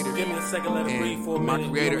creator, give me a second, let it breathe for a my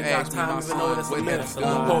minute. creator asked me, my son, what have you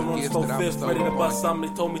done with the gifts that I bestowed ready to bust upon something.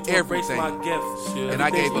 They told me to embrace my gift. And I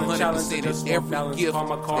gave 100% of every gift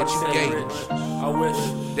that you gave me. I wish.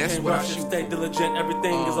 That's what I shoot. Stay diligent,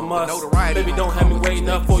 everything is a must. Notoriety. Baby, don't have me waiting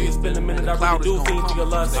up for you. Spend a minute, I really do feed to your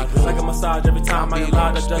lust. Like a massage every time I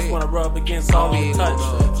allowed. I just wanna rub against all the touch.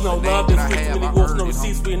 No love, this sweet to many wolves, no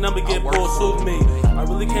receipts for your number, get pulled, suit me. I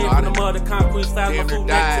really came from the mud, the concrete slab, my food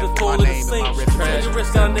next to the toilet and sink. Change your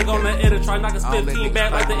wrist, got a nigga on the edge, try knock us 15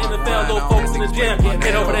 back like the NFL, little folks in the gym.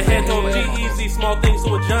 Head over the head, told G-Easy, small things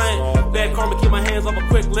to a giant. Bad karma, keep my hands off a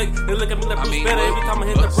quick lick. They look at me like Bruce Better every time I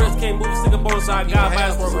hit the wrist. Can't move a single bone, so I got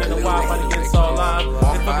bass for in the wild, fight against all live.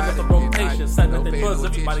 They fucking up the rotation, setting up their buzz.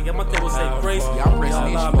 Everybody get my table, say grace. Y'all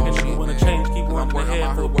alive, make a nigga wanna change, keep running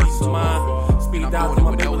ahead for a peace of mind. Speed out to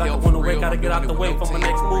my baby like I wanna wake, gotta get out the way for my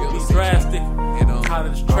next move, be drastic. Tired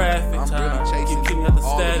of this traffic, keep me out the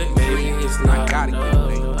static. Maybe it's not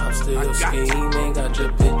enough. I'm still scheming, got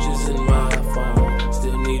your pictures in my phone.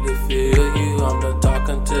 Still need to feel you, I'm not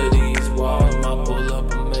talking to these walls. My pull up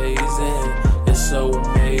amazing, it's so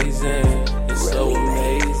amazing. It's so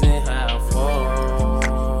amazing how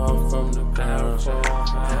far from the ground,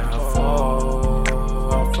 how far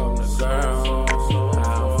from the ground,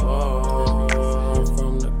 how far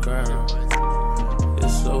from the ground.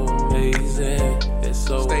 It's so amazing, it's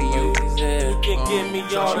so amazing. You can give me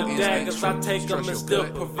all the daggers, I take them and still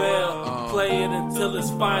prevail. Play it until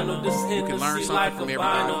it's final, this Hennessy like a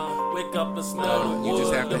vinyl. Wake up and smell the wood, you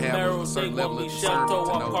just have to the have marrow, a they certain want level me of shelter, discernment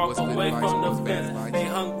to I know park what's good away advice from and the what's bad fence. advice. They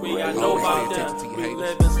hungry, I Always know pay about attention to them. your We haters.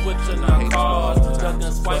 living, switching our cars,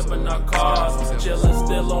 ducking, swiping our cars, chilling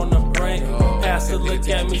still on the brink. Pastor look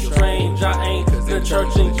at me strange, I ain't been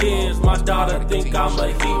church in years. My daughter think I'm a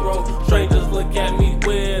hero. Strangers look at me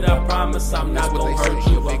weird, I promise I'm not gonna hurt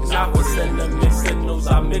you. I'm not for sending mixed signals,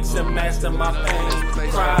 I mix and match to my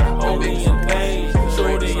pain. Cry only in pain,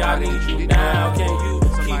 shorty I need you now. Can you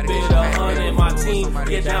keep it 100? My team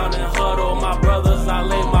get down and huddle. My brothers, I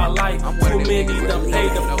lay my life. Too many done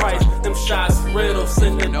paid the price. Them shots riddle,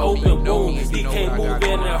 sending open wounds. He can't move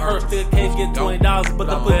in and hurt. Still can't get $20, but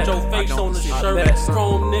to put your face on the shirt.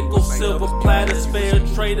 Chrome, nickel, silver, platters, fair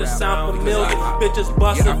trader, sound familiar. Bitches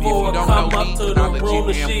busting for a come up to the room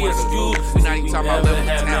and she excused. We not even talking about level of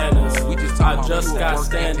talent. We just talking I just got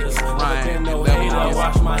standards. Never been no hater. I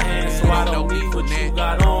wash my hands so I don't need what you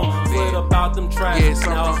got on. Split about them tracks.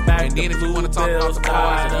 Now it's back and then to if you blue want to talk about bills. the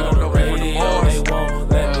bars, if you Tired don't of know the where the radio. bars, They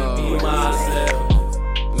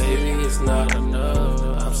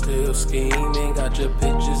your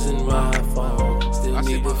pictures in my phone. Still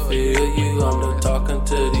need to feel you. I'm not talking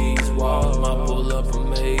to these walls. My pull up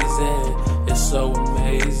amazing. It's so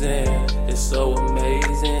amazing. It's so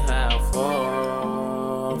amazing how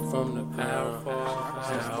far from the ground.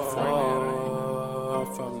 How far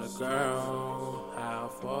from the ground. How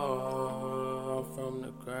far from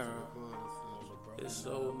the ground. It's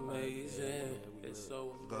so amazing. It's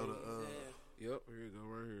so amazing. Yep, here you go,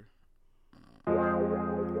 right here.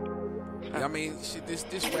 I mean, shit, this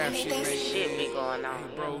rap shit, man. Shit be going on,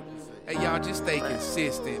 hey, bro. Hey, y'all, just stay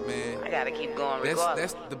consistent, man. I gotta keep going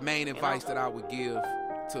regardless. That's the main advice that I would give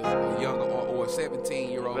to a younger or a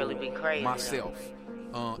 17-year-old really be crazy, myself.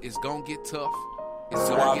 It's gonna get tough. It's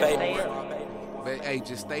gonna get hard. But hey,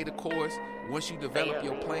 just stay the course. Once you develop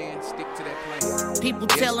your plan, stick to that plan. People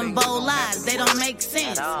telling bold lies, they don't make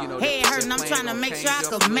sense. Head hurting, I'm trying to make sure I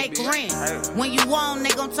could make rent. When you on, they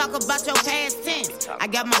gon' talk about your past tense. I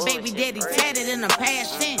got my baby daddy tatted in the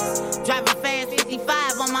past tense. Driving fast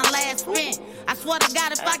 55 on my last spin. I swear to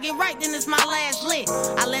God, if I get right, then it's my last lick.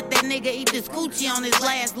 I let that nigga eat this coochie on his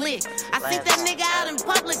last lick. I seen that nigga out in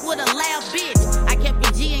public with a loud bitch. I kept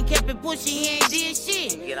it G and kept it pushy, he ain't did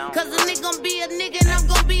shit. Cause a nigga gon' be a nigga and I'm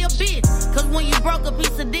gon' be a bitch. Cause when you broke a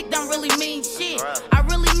piece of dick don't really mean shit. I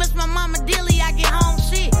really miss my mama dearly, I get home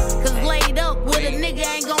shit. Cause laid up with a nigga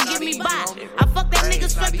ain't gon' get me by. I fuck that nigga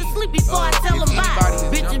straight to sleep before I tell him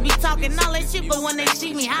bye. Bitches be talking all that shit, but when they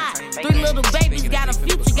see me high, 3 little babies got a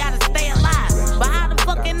future, gotta stay alive. But how the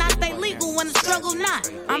fuck can I stay legal when the struggle not?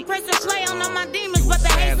 I'm pressing play on all my demons, but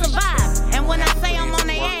they ain't survive. And when I say I'm on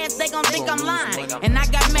their ass, they gon' think I'm lying. And I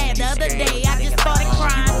got mad the other day, I just started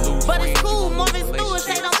crying. But it's cool, Marvin Stewart,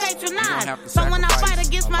 they don't patronize. So when I fight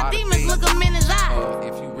against my demons, look them in his eyes.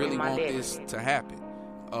 If you really want this to happen,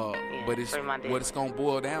 but it's what it's gonna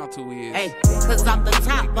boil down to is, hey, cause off the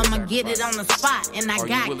top, I'ma get it on the spot. And I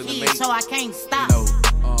got kids, so I can't stop.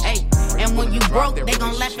 Hey, and when you broke, they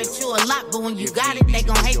gon' laugh at you a lot. But when you got it, they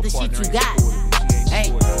gon' hate the shit you got. Hey,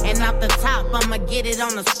 and off the top, I'ma get it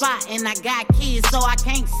on the spot. And I got kids, so I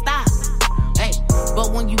can't stop. Hey,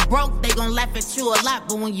 but when you broke, they gon' laugh at you a lot.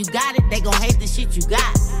 But when you got it, they gon' hate the shit you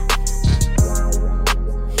got.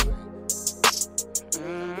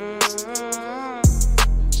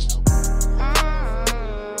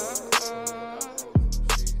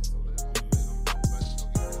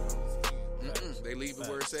 They leave it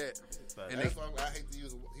where it's at. And that's why I hate to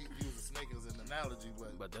use a snake as an analogy,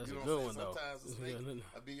 but that's you a know good what I'm one, saying? though. Sometimes a snake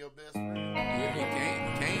will be your best friend. Yeah, he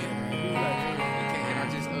can. I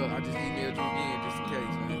just emailed you again just in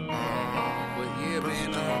case, man. But yeah, man,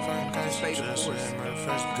 just stay the course.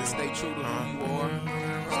 Just stay true to who you are.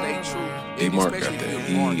 Stay true, especially if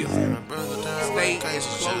you're an artist. Stay as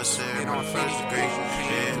close and authentic as you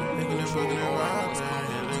can to who you truly are and what's coming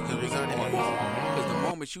to you as an artist. Because the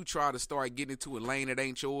moment you try to start getting into a lane that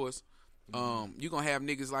ain't yours, you gonna have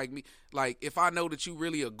niggas like me. Like, if I know that you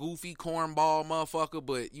really a goofy cornball motherfucker,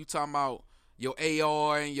 but you talking about your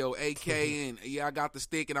AR and your AK and yeah, I got the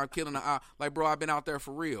stick and I'm killing the eye. Like, bro, I've been out there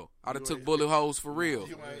for real. I done took bullet holes for real.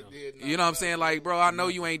 You know what I'm saying? Like, bro, I know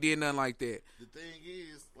you ain't did nothing like that. The thing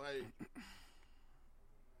is, like,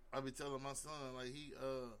 I be telling my son, like, he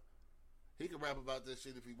can rap about that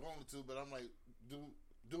shit if he wanted to, but I'm like,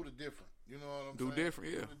 do the different. You know what I'm saying? Do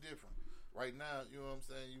different, yeah. Do the different. Right now, you know what I'm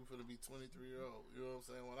saying, you finna be 23-year-old. You know what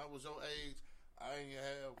I'm saying? When I was your age, I ain't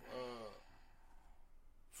have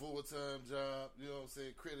full-time job, you know what I'm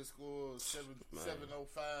saying, credit score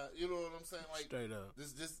 705, you know what I'm saying? Like, straight up.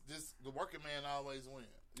 This the working man always win.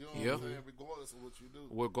 You know what I'm saying? Regardless of what you do.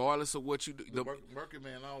 Regardless of what you do. The working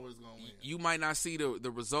man always gonna win. You might not see the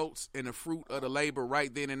results and the fruit of the labor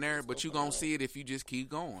right then and there, but you gonna see it if you just keep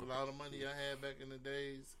going. For all the money I had back in the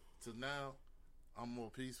days to now, I'm more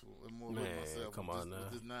peaceful and more with myself. Come on now.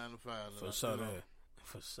 With this 9 to 5. For sure that.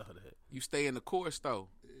 For sure that. You stay in the course though.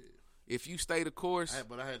 Yeah. If you stay the course,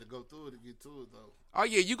 but I had to go through it to get to it though. Oh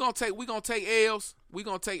yeah, we gonna take L's. We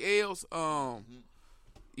gonna take L's.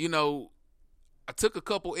 You know, I took a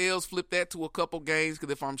couple L's, flipped that to a couple games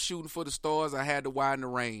because if I'm shooting for the stars, I had to widen the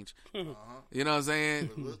range. You know what I'm saying?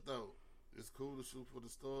 But look though, it's cool to shoot for the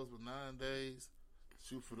stars, but nowadays,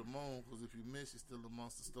 shoot for the moon because if you miss, you're still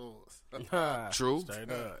amongst the stars. True.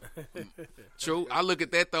 True. I look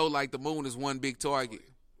at that though like the moon is one big target.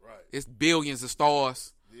 Right. It's billions of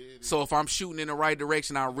stars. Yeah, so if I'm shooting in the right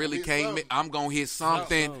direction, I really can't. I'm gonna hit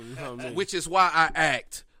something, which is why I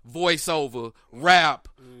act. voiceover, rap,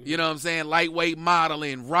 you know what I'm saying, lightweight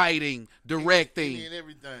modeling, writing, directing,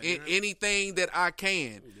 anything that I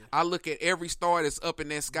can. I look at every star that's up in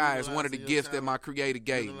that sky as one of the gifts that my creator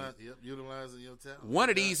gave me. Utilizing your talent. One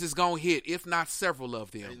of these is going to hit, if not several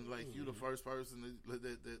of them. And like you the first person,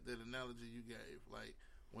 that analogy you gave, like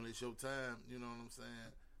when it's your time, you know what I'm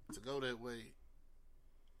saying, to go that way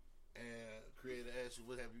and create an ask you,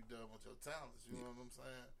 what have you done with your talents? You know what I'm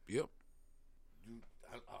saying? Yep.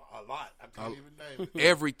 A lot. I can't even name it.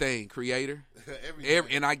 Everything, creator. Everything.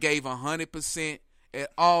 And I gave 100%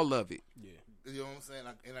 at all of it. Yeah. You know what I'm saying?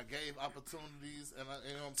 I gave opportunities,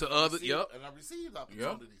 and to others. Yep. And I received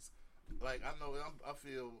opportunities. Yep. Like I know, I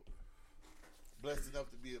feel blessed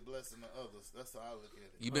enough to be a blessing to others. That's how I look at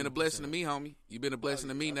it. You've been a blessing to me, homie. You've been a blessing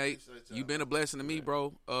to me, Nate. You've been a blessing to me,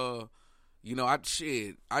 bro. You know, I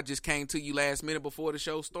just came to you last minute before the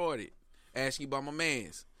show started, ask you about my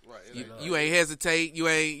mans. Right. You ain't hesitate. You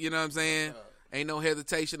ain't. You know what I'm saying? Ain't no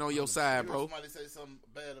hesitation on your side, bro. Somebody say something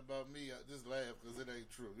bad about me, I just laugh because it ain't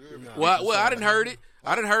true. Well, I done heard it.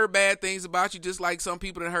 I done heard bad things about you, just like some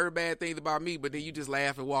people done heard bad things about me, but then you just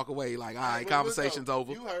laugh and walk away like, all right, conversation's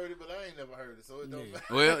over. You heard it, but I ain't never heard it, so it don't matter.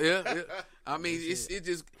 Well, yeah. I mean, it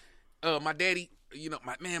just, my daddy, you know,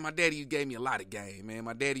 my daddy gave me a lot of game, man.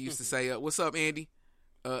 My daddy used to say, what's up, Andy?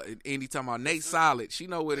 Andy talking about Nate Solid. She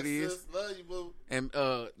know what it is. Love you, boo. And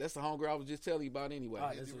that's the homegirl I was just telling you about anyway.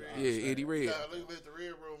 Eddie Red.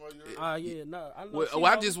 I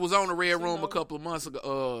just was on the Red Room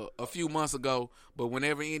a few months ago. But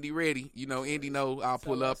whenever Andy ready, you know, Andy know I'll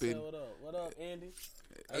pull up and. What up, Andy?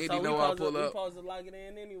 Andy know I'll pull up. We supposed to lock it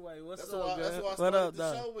in anyway. What's that's up, That's why I started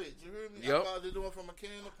the show with. You hear me? Yep. I started doing from a can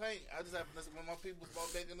of paint. I just happened to when my people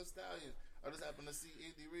bought Megan Thee Stallion. I just happened to see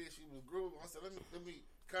Andy Red. She was grooving. I said, let me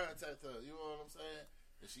contact her. You know what I'm saying?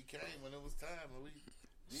 And she came when it was time.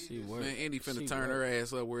 And man, Andy finna turn her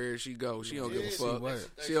ass up wherever she go. She don't give a fuck.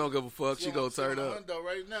 She don't give a fuck. She gonna turn up.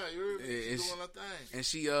 Right now, you hear me? She's doing her thing.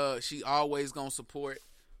 And she always gonna support.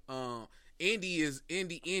 Indy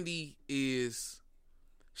is.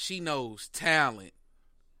 She knows talent,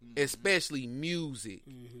 especially music.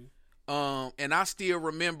 And I still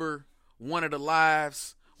remember one of the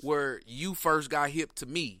lives where you first got hip to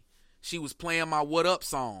me. She was playing my What Up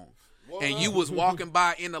song. And you was walking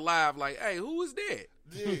by in the live like, hey, who is that?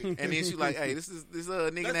 Yeah. And then she like, hey, this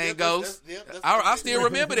nigga named Ghost. I still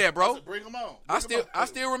remember that, bro. Bring him on. I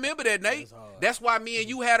still remember that, Nate. That's why me and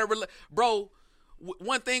you had bro,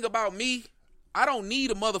 one thing about me, I don't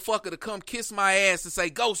need a motherfucker to come kiss my ass and say,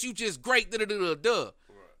 Ghost, you just great, da-da-da-da-da.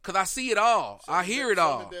 Because I see it all. I hear it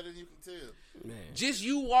all. Better than you can tell. Man. Just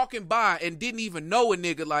you walking by and didn't even know a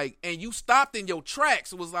nigga, like, and you stopped in your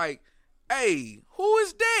tracks. It was like, hey, who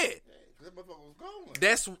is that? That motherfucker was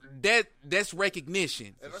going. That's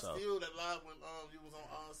recognition. And I still that live when you was on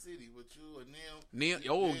All City with you and Nim.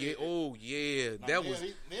 Oh yeah. That was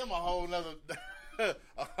Nim a whole nother.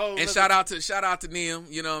 And shout out to Nim,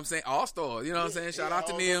 you know what I'm saying? All-Star, you know what I'm saying? Shout out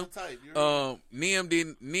to Nim. Nim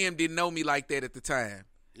didn't know me like that at the time.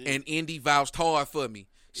 Yeah. And Indy vouched hard for me.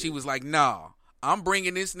 She was like, nah, I'm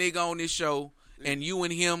bringing this nigga on this show, and you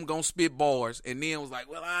and him gonna spit bars. And Nim was like,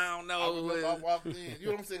 well, I don't know. I walked in. You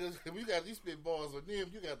know what I'm saying? If you got these spit bars with Nim,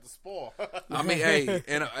 you got the spar. I mean,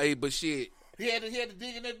 hey, but shit. He had to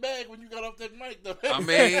dig in that bag when you got off that mic, though. I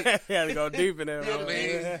mean, he had to go deep in there.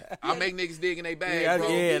 I make niggas dig in their bag,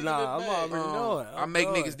 bro. I'm already knowing. I make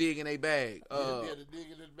niggas dig in their bag. He had to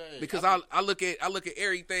dig in his bag. Because I look at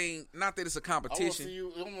everything. Not that it's a competition.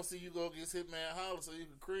 I want to see you go against Hitman Holler so you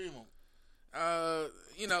can cream him.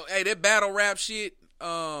 You know, hey, that battle rap shit.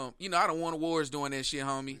 You know, I don't want awards doing that shit,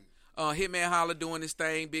 homie. Hitman Holler doing his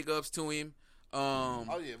thing. Big ups to him.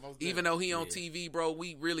 Even though he on TV, bro,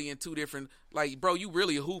 we really in two different. Like, bro, you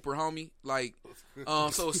really a hooper, homie. Like,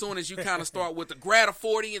 so as soon as you kind of start with the grab a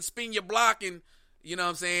 40 and spin your block, and you know what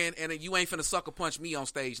I'm saying, and you ain't finna sucker punch me on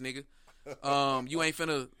stage, nigga. You ain't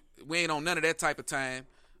finna. We ain't on none of that type of time.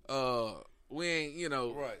 We ain't, you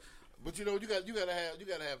know. Right. But you know, you gotta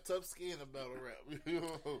have tough skin in battle rap.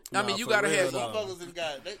 I mean, you gotta have. Motherfuckers they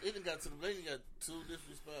got too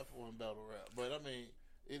disrespectful in battle rap. But I mean.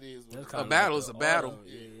 It is a battle is a battle.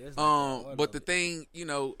 But the thing, you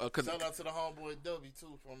know, shout out to the homeboy W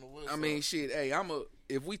too from the West. I mean, shit. Hey,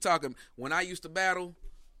 if we talking when I used to battle,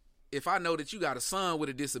 if I know that you got a son with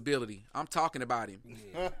a disability, I'm talking about him.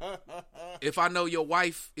 Yeah. If I know your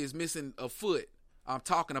wife is missing a foot, I'm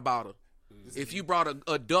talking about her. If you brought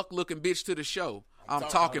a duck looking bitch to the show, I'm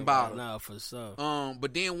talking about her. Nah, for sure.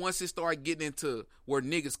 But then once it started getting into where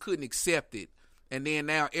niggas couldn't accept it, and then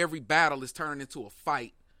now every battle is turned into a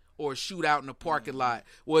fight or a shootout in the parking lot,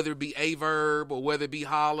 whether it be A-Verb or whether it be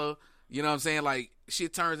Holla, You know what I'm saying? Like,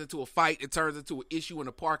 shit turns into a fight. It turns into an issue in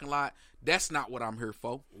the parking lot. That's not what I'm here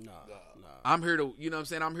for. Nah. I'm here to, you know what I'm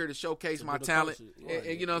saying? I'm here to showcase my talent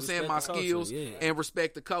and, you know what I'm saying, my skills and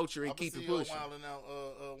respect the culture and keep it pushing.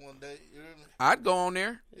 One day, you hear me? I'd go on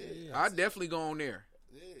there. I'd definitely go on there.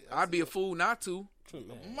 I'd be a fool not to.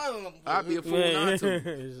 I'd be a fool not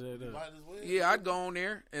to. Yeah, I'd go on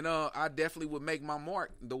there, and I definitely would make my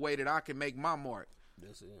mark the way that I can make my mark.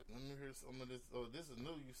 That's it. Let me hear some of this. Oh, this is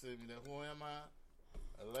new. You sent me that. Who am I?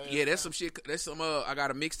 Yeah, that's some shit. That's some. I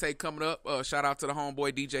got a mixtape coming up. Shout out to the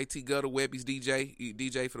homeboy DJ T Gutter, Webby's DJ. He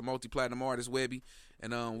DJ for the multi-platinum artist Webby,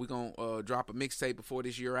 and we gonna drop a mixtape before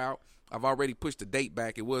this year out. I've already pushed the date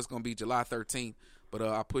back. It was gonna be July 13th, but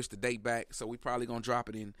I pushed the date back, so we probably gonna drop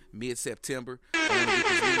it in mid-September. I want to get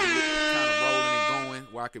this music kind of rolling and going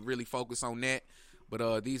where I could really focus on that.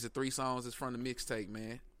 But these are 3 songs that's from the mixtape,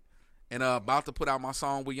 man. And about to put out my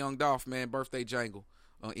song with Young Dolph, man, Birthday Jangle.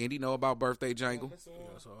 Indy know about Birthday Jangle. That's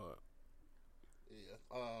hard. Yeah.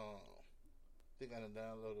 I think I done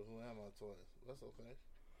downloaded Who Am I twice. That's okay.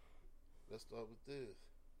 Let's start with this.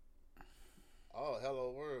 Oh,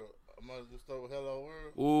 Hello World. I might as well start with Hello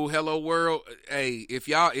World. Ooh, Hello World. Hey, if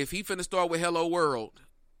he finna start with Hello World,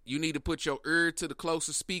 you need to put your ear to the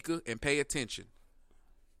closest speaker and pay attention.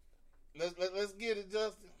 Let's get it,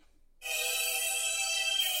 Justin.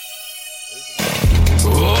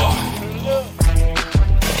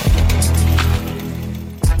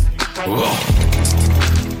 Hello,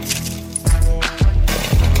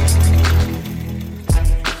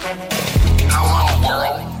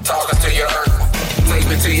 world. Talking to your earth. Take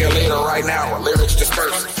me to your leader right now. Lyrics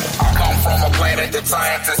dispersed. I come from a planet that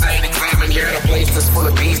scientists ain't examined yet. A place that's full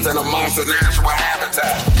of beasts and a monster's natural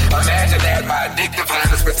habitat. Imagine that my addictive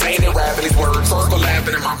habits pertaining rapping these words. Circle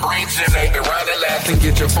laughing in my brain shit. They be running left. And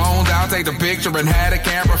get your phones out, take the picture and had a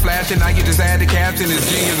camera flashing. Now you just add the caption. His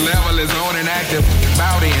genius level is on and active.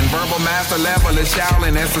 Bowdy and verbal master level is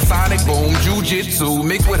shouting. That's a sonic boom. Jiu-jitsu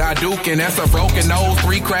mixed with Hadouken. That's a broken nose,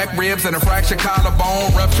 3 cracked ribs and a fractured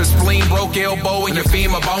collarbone. Ruptured spleen, broke elbow and your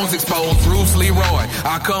femur bones exposed. Bruce Leroy.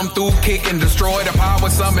 I come through, kick and destroy. The power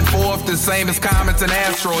summoned forth, the same as comets and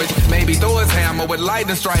asteroids. Maybe Thor's hammer with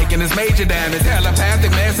lightning strike and his major damage.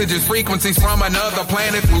 Telepathic messages, frequencies from another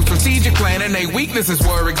planet. Through strategic planning, they weaknesses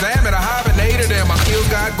were examined. I hibernated and my skills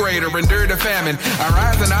got greater. Endured the famine. I'm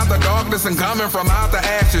rising out the darkness and coming from out the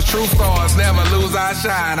ashes. True stars never lose our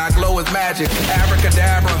shine. I glow with magic.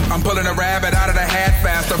 Abracadabra. I'm pulling a rabbit out of the hat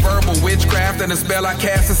fast. A verbal witchcraft and a spell I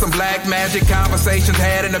cast is some black magic. Conversations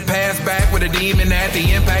had in the past back with a demon at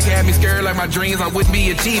the impact had me scared like my dreams I wouldn't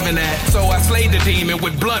be achieving that. So I slayed the demon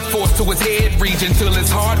with blunt force to his head region till his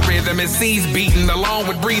heart rhythm is seas beating along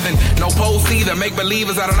with breathing. No pulse either. Make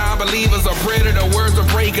believers out of non-believers. A predator, words of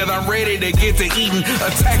breakers. I'm ready to get to eating.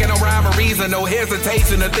 Attacking no rhyme or reason. No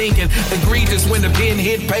hesitation of thinking. Egregious when the pen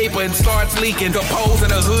hit paper and starts leaking.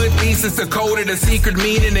 Composing a hood thesis decoded a secret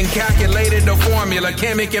meaning and calculated the formula.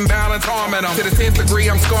 Chemic imbalance harming them. To the 10th degree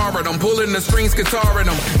I'm scarring them. Pulling the strings, guitaring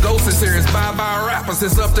them. Ghost is serious. Bye-bye rappers.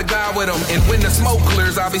 It's up to God with them. And when the smoke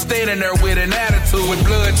clears, I'll be standing there with an attitude. With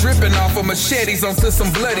blood dripping off of machetes onto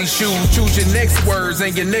some bloody shoes. Choose your next words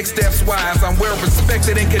and your next steps wise. I'm well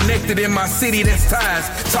respected and connected in my city, that's ties.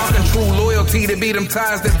 Talking true loyalty to be them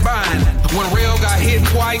ties that bind. When rail got hit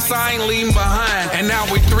twice, I ain't leaving behind. And now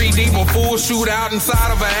we 3 deep, a full shootout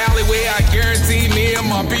inside of an alleyway. I guarantee me and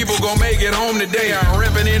my people gon' make it home today. I'm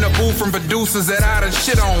repping in a booth from producers that I done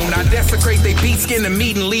shit on. I desecrate they beat skin the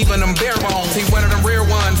meat and leaving them bare bones. See, one of them rare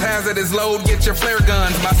ones, hazardous load, get your flare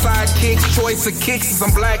guns. My sidekicks, choice of kicks, and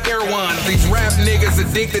some black air ones. These rap niggas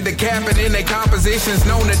addicted to capping in their compositions,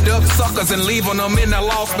 known to duck suckers and leaving them in a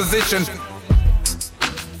lost position.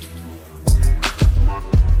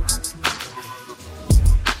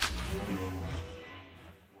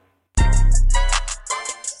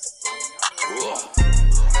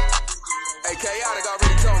 Hey, Chaotic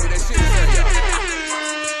already told me that shit is there, y'all.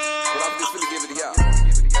 But I'm just finna give it to y'all.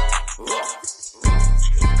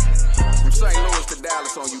 From St. Louis to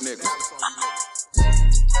Dallas on you niggas.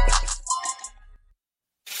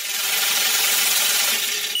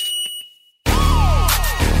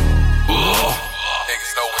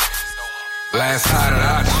 Last time that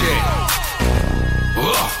I checked,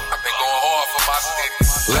 I've been going hard for my city.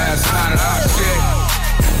 Last time that I checked,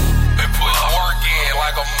 been putting work in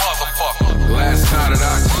like a motherfucker. Last time that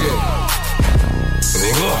I checked,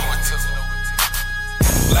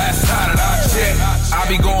 last time that I checked, I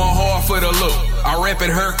be going hard for the look. I rep it,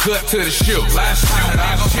 haircut to the shoe. Last time that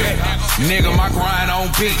I checked, nigga, my grind on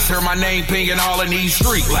beats. Heard my name pinging all in these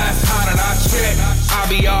streets. Last time that I checked, I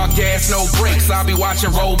be all gas, no brakes. I be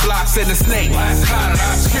watching roadblocks and the snake. Last time that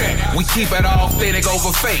I checked, we keep it authentic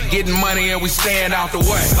over fake. Getting money and we stand out the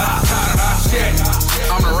way. Last time that I checked,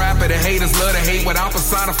 I'm the rapper that haters love to hate. What I'm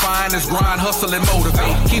personifying is grind, hustle, and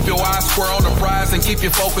motivate. Keep your eyes square on the prize and keep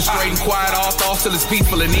your focus straight and quiet. All thoughts till it's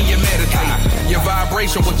peaceful and then you meditate. Your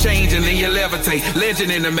vibration will change and then you levitate.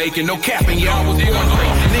 Legend in the making, no capping, yeah, I was doing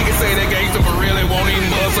great. Niggas say they gangster but really won't even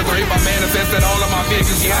muscle great. I manifested all of my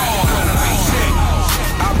visions, yeah, all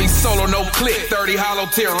I be solo, no click, 30 hollow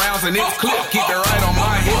tier rounds and it's clip. Keep it right on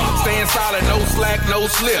my hip, staying solid, no slack, no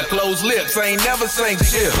slip. Closed lips, ain't never sank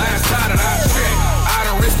shit. Last time that I checked, I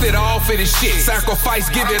done risked it all for this shit. Sacrifice,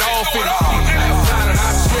 give it all for this shit. Last time that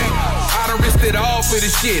I checked, I done risked it all for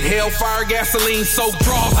this shit. Hellfire, gasoline, soap,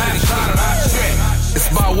 draw for this shit. It's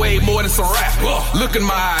about way more than some rap. Look in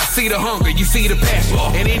my eyes, see the hunger, you see the passion.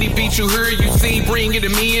 And any beat you hear, you see, bring it to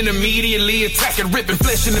me and immediately attacking, ripping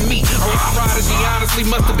flesh into me. Prodigy honestly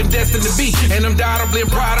must have been destined to be. And I'm undoubtedly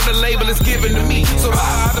proud of the label it's given to me. So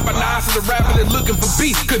I either by nice to the rapper that's looking for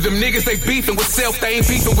beef. Cause them niggas they beefing with self, they ain't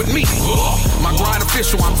beefing with me. My grind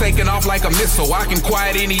official, I'm taking off like a missile. I can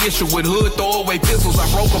quiet any issue with hood throwaway pistols. I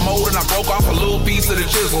broke a mold and I broke off a little piece of the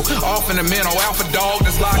chisel. Off in the mental, alpha dog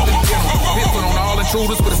that's locked in the kennel. Pistol on all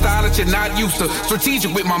intruders with a style that you're not used to.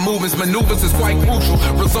 Strategic with my movements, maneuvers is quite crucial.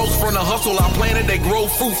 Results from the hustle I planted, they grow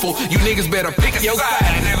fruitful. You niggas better pick your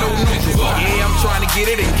side and no neutral. Yeah, I'm trying to get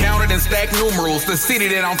it and count it and stack numerals. The city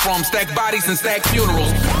that I'm from, stack bodies and stack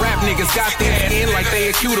funerals. Rap niggas got their skin like they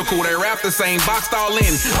a cuticle. They rap the same, boxed all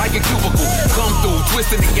in like a cubicle. Come through,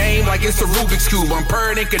 twisting the game like it's a Rubik's Cube. I'm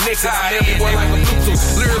purring and connected, I'm everywhere like a Bluetooth.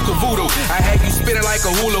 Lyrical voodoo, I had you spinning like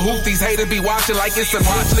a hula hoop. These haters be watching like it's a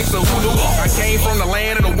Netflix or Hulu. I came from the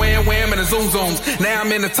land of the wham wham and the zoom zooms. Now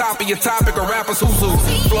I'm in the top of your topic of rappers who's who.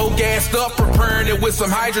 Flow gassed up, preparing it with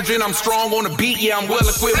some hydrogen. I'm strong on the beat, yeah, I'm well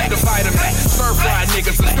equipped with the vitamin. Stir fry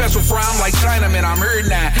niggas, a special fry, I'm like Chinaman. I'm here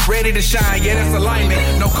now, ready to shine, yeah, that's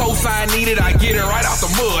alignment. No cosign needed, I get it right out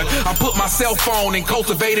the mud. I put my cell phone and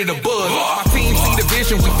cultivated a buzz. My team see the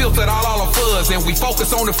vision, we filtered all of fuzz. And we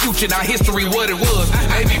focus on the future, not history, what it was.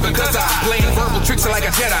 Maybe because I playing verbal tricks like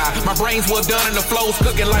a Jedi. My brain's well done and the flow's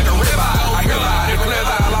cooking like a ribeye. I hear loud and clear,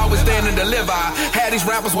 I'll always stand and deliver. Had these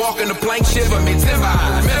rappers walking the plank, shiver me timber.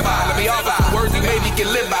 Remember, let me all by words you maybe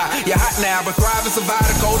can live by. You're hot now, but thrive and survive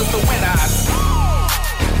the coldest of winters.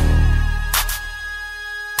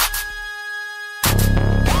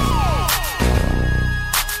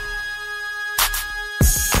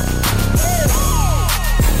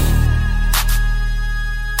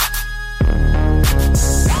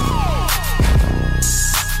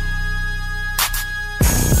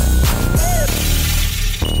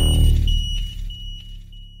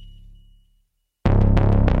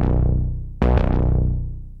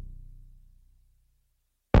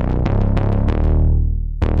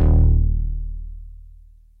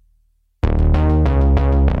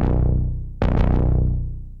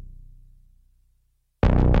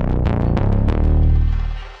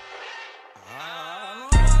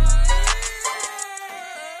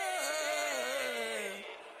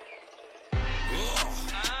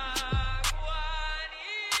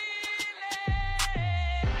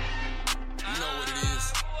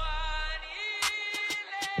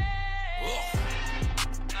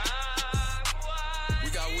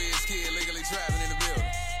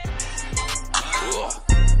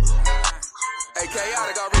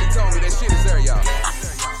 Chaotic already told me that shit is there, y'all.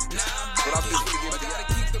 But I'm just gonna gotta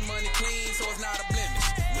keep the money clean so it's not a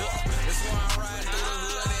blemish. That's why I'm riding through the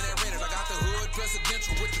hood and it rented. I got the hood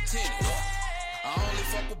presidential with the tenant. I only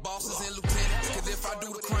fuck with bosses and lieutenants. Cause if I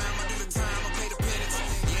do the crime, I do the time, I pay the penance.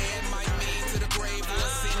 Yeah, it might mean to the grave or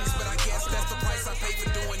a sentence, but I guess that's the price I pay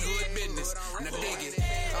for doing hood business. Now dig it,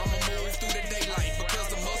 I'ma move through the daylight because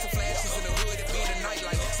the muscle flashes in the hood, it be the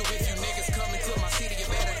nightlight. So if you niggas come into my city, you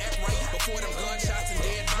better act right before them gunshots and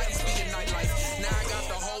dead bodies be the nightlife. Now I got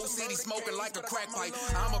the whole city smoking like a crack pipe.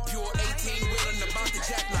 I'm a pure 18 wheeling about the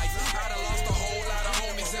jackknife. I done lost a whole lot of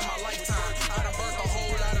homies in my lifetime. I done burnt a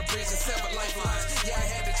whole lot of bridges, severed lifelines. Yeah, I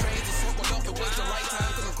had to change the circle up, it was the right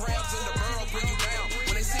time. Cause the crabs in the barrel bring you down.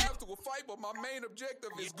 When they see up to a fight, but my main objective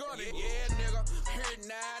is gunning. Yeah, nigga, here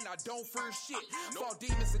now, I don't fear shit. Fought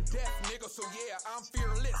demons and death, nigga, so yeah, I'm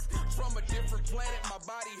fearless. From a different planet, my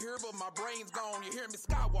body here, but my brain's gone. You hear me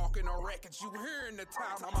skywalking on records, you hearing the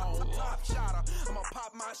town. I'm on top shotter, I'ma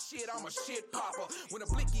pop my shit, I'm a shit popper. When a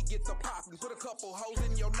blicky get the poppin', put a couple hoes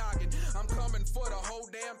in your noggin. I'm coming for the whole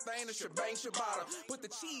damn thing, the shebang shabata. Put the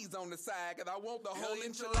cheese on the side, cause I want the whole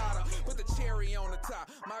enchilada. Put the cherry on the top,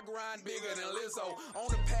 my grind bigger than Lizzo. On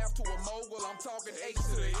the path to a mogul, I'm talking H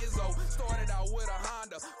to the Izzo. Started out with a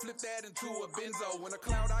Honda, flipped that into a Benzo. When a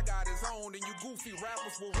cloud I got is on, and you goofy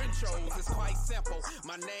rappers will renchos. It's quite simple,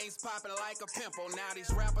 my name's popping like a pimple. Now these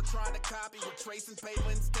rappers trying to copy with tracing paper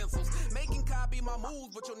and stencils. Making copy my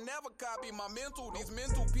moves, but you'll never copy my mental. These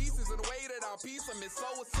mental pieces and the way that I piece them is so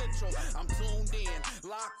essential. I'm tuned in,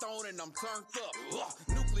 locked on, and I'm turned up.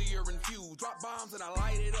 Nuclear infused, drop bombs and I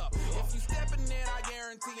light it up. If you stepping in, I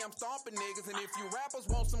guarantee I'm stomping niggas. And if you rappers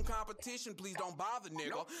want some competition, please don't bother,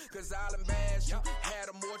 nigga. Cause I'll embarrass you. Had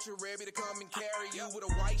a mortuary to come and carry you with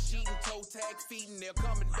a white sheet and toe tag feet, and they'll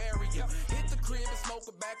come and bury you. Hit the crib and smoke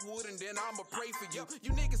a backwood, and then I'ma pray for you.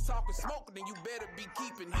 You niggas talking smoking, then you better be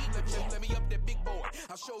keeping heat. Let me up that big boy.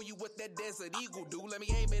 I'll show you what that Desert Eagle do. Let me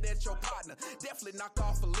aim it at your partner. Definitely knock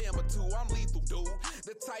off a limb or two. I'm lethal, dude.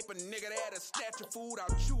 The type of nigga that'll snatch your food,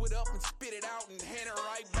 I'll chew it up and spit it out and hand it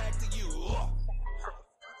right back to you.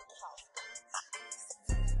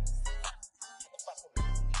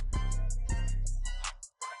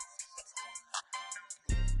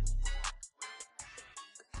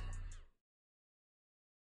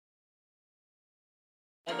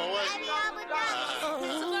 On my way.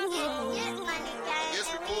 Yes,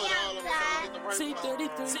 record all of them.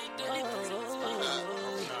 C33.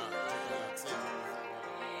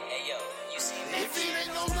 Hey yo, you see me? If it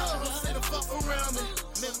ain't no love, stay the fuck around me.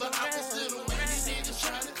 Remember I was little when these niggas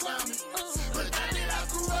trying to clown me. But now that I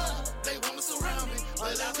grew up, they wanna surround me.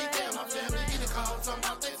 But I be damn, my family get a call talking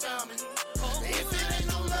about they found me. If it ain't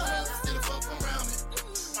no love, stay the fuck around me.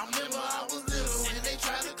 I remember I was little when they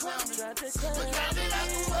tried to clown me. But now that I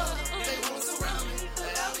grew up, they wanna surround me.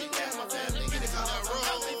 But I be damn, my family get a call talking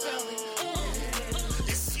about they found me.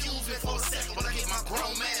 Excuse me for a second, but I get my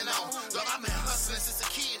grown man on. Look, I've been hustling since a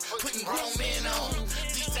kid, putting grown men on.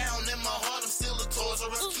 Deep down in my heart, I'm still a Toys R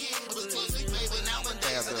Us kid. Was pussy baby,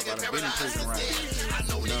 nowadays I think paradise is dead. I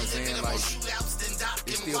know niggas that been more shootouts than Doc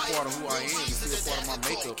It's still part of who I am. It's still part of my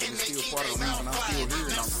makeup. And it's still part of the reason I'm still here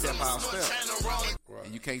and I'm step how I step.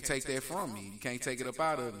 And you can't take that from me. You can't take it up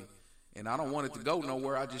out of me. And I don't want it to go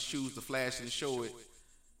nowhere. I just choose to flash it and show it,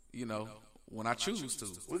 you know, when I choose to.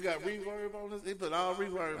 We got reverb on this. They put all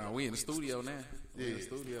reverb on. We in the studio now. Yeah. In the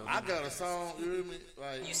studio now. I got a song, you hear me?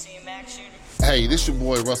 Like, You see Max shooting? hey, this your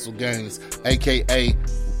boy Russell Gaines, a.k.a.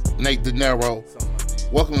 Nate De Niro.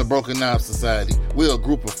 Welcome to Broken Knives Society. We're a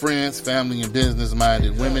group of friends, family, and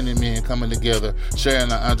business-minded women and men coming together,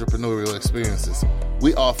 sharing our entrepreneurial experiences.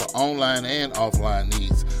 We offer online and offline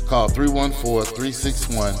needs. Call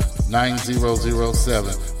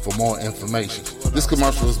 314-361-9007 for more information. This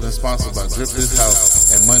commercial has been sponsored by Grip This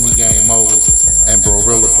House and Money Game Moguls and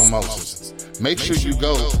Brorilla Promotions. Make sure you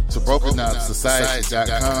go to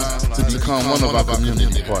BrokenKnivesSociety.com to become one of our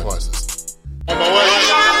community partners. On my way.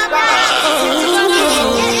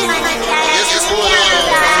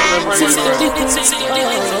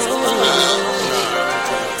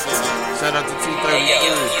 Shout out to T33.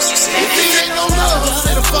 If it ain't no love,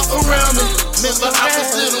 stay the fuck around me. Remember I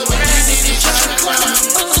was little when these niggas trying to clown me.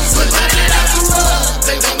 But now that I grew up,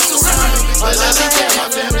 they want to surround me. But I be damn, my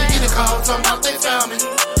family get a call talking about they found me.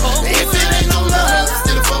 If it ain't no love,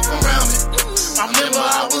 stay the fuck around me. I remember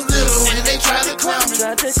I was little when they tried to clown me.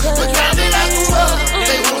 But now that I grew up,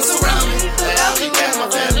 they want to surround me. But I be damn, my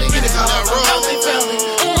family get a call talking about they found me.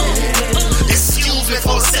 Excuse me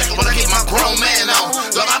for a second, but I get my grown man on.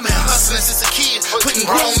 Look, I've been hustling since a kid, putting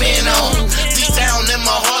grown men on. Deep down in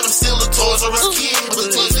my heart, I'm still a Toys R Us kid.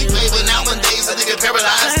 Was pussy baby, nowadays I think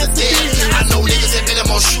paradise is dead. I know niggas that been in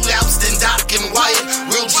more shootouts than Doc and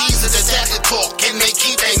Wyatt. Real G's at the jacket talk, and they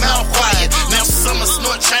keep their mouth quiet. Now some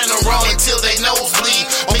snort China raw until they nose bleed.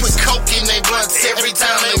 Or put coke in their blunts every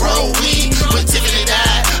time they roll weed. When Tiffany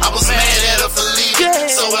died, I was mad at her for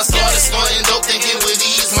leaving. So I started snorting dope thinking would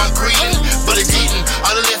ease my greeting. But it didn't.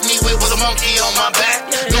 All it left me with was a monkey on my back.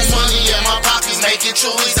 No money in my pockets, making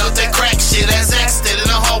chewies out that crack shit. As accident in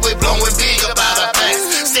the hallway, blowing big about our packs.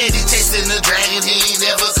 Steady chasing the dragon, he ain't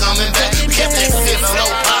never coming back. We kept that fifth flow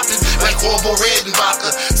popping, like horrible red and vodka.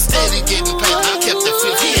 Steady getting paid, I kept the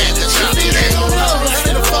fifth, he had to drop it. Ain't no love,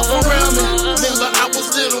 stay the fuck around me. Remember I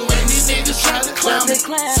was little when these niggas tried to clown me.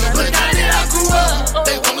 But now that I grew up,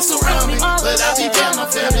 they wanna surround me. But I be damn, my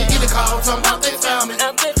family get a call talking about they found me.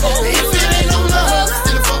 If it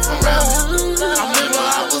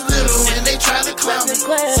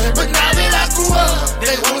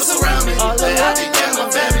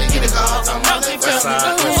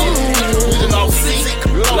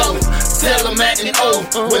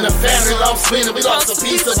When the family lost spinning, we lost a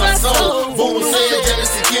piece of our soul. Boom said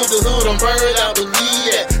jealousy killed the hood on bird, I believe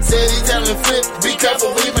that. Said he telling Flip, be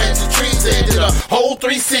careful, we made the trees. They did a whole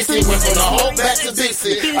 360, went from the whole back to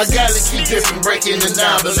Dixie. I gotta keep different, breaking the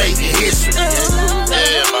down, but making history.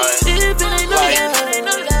 Yeah, man. Like,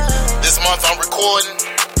 this month I'm recording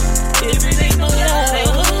 2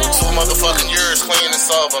 motherfucking years clean and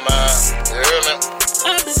sober, man. You hear me?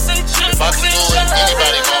 If I can do it,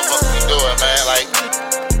 anybody motherfucker can do it, man. Like,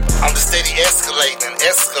 I'm just steady escalating and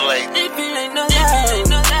escalating.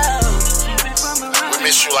 We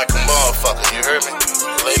miss you like a motherfucker, you hear me?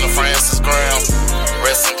 Lena Francis Graham,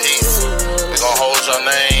 rest in peace. We gon' hold your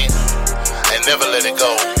name and never let it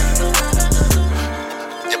go.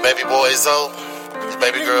 Your baby boy Zoe, your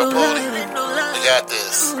baby girl Booty, we got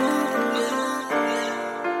this.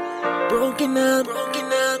 Broken up.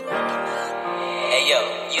 Hey yo,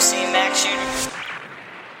 you seen Max Shooter?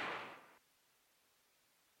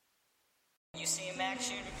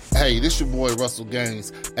 Hey, this your boy Russell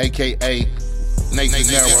Gaines, aka Nathan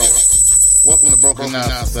Narrow. Welcome to Broken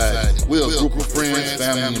Down Society. We're a group of friends,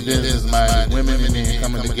 family, and business-minded women and men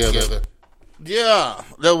coming together. Yeah,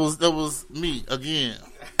 that was me again.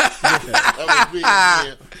 That was me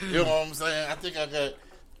again. You know what I'm saying? I think I got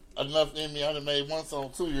enough in me. I done made one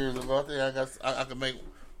song 2 years ago. I think I could make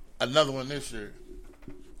another one this year.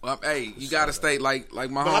 Well, hey, you gotta stay like my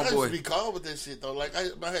but I homeboy. used to be called with that shit though. Like I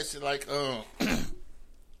had shit like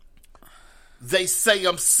they say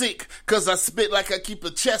I'm sick cause I spit like I keep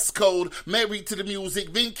a chest cold. Married to the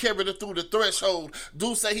music, been carried her through the threshold.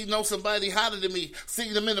 Dude say he knows somebody hotter than me.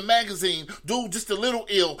 Seen him in the magazine. Dude just a little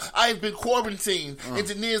ill. I've been quarantined.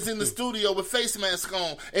 Engineers in the studio with face mask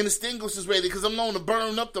on and extinguishers ready cause I'm known to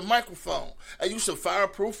burn up the microphone. Hey, you should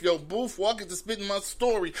fireproof your booth. Walk into spitting my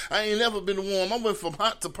story. I ain't never been warm. I went from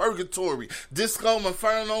hot to purgatory. Disco,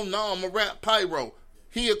 Inferno, no, I'm a rap pyro.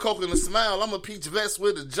 He a coke and a smile, I'm a peach vest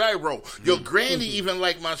with a gyro. Your granny even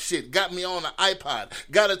like my shit, got me on an iPod.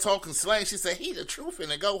 Got her talking slang, she said, he the truth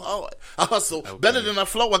and it go hard. I hustle, better than I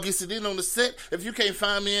flow, I guess it in on the set. If you can't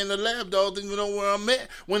find me in the lab, dog, then you know where I'm at.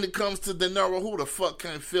 When it comes to De Niro, who the fuck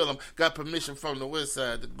can't feel him? Got permission from the west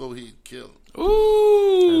side to go ahead and kill him.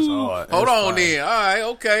 Ooh. That's hard. Hold on then. All right,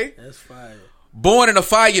 okay. That's fire. Born in a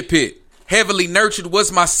fire pit. Heavily nurtured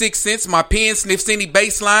was my sixth sense. My pen sniffs any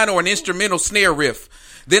bass line or an instrumental snare riff.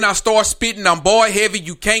 Then I start spitting, I'm boy heavy,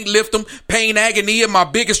 you can't lift them. Pain, agony, and my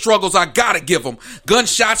biggest struggles, I gotta give them.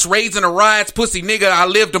 Gunshots, raids, and the riots, pussy nigga, I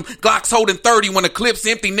lived them. Glocks holding 30 when the clip's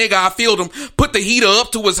empty, nigga, I filled them. Put the heater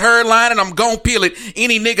up to his hairline and I'm gon' peel it.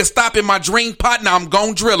 Any nigga stopping my dream pot, now I'm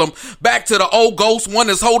gon' drill him. Back to the old ghost, one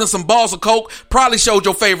that's holding some balls of coke. Probably showed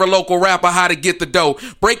your favorite local rapper how to get the dough.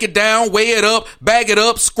 Break it down, weigh it up, bag it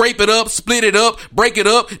up, scrape it up, split it up, break it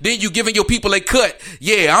up, then you giving your people a cut.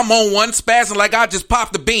 Yeah, I'm on one, spazzing like I just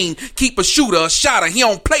popped the bean. Keep a shooter, a shotter, he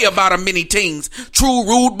don't play about a many teams. True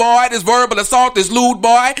rude boy, this verbal assault, this lewd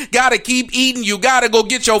boy. Gotta keep eating, you gotta go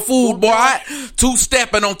get your food, boy.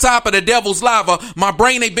 Two-stepping on top of the devil's lava. My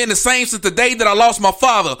brain ain't been the same since the day that I lost my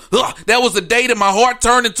father. That was the day that my heart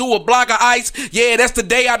turned into a block of ice. Yeah, that's the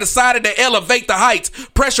day I decided to elevate the heights.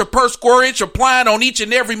 Pressure per square inch applying on each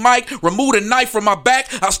and every mic. Remove a knife from my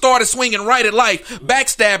back, I started swinging right at life.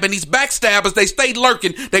 Backstabbing, these backstabbers, they stay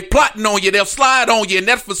lurking. They plotting on you, they'll slide on you, and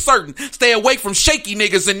that's for certain. Stay away from shaky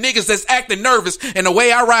niggas and niggas that's acting nervous. And the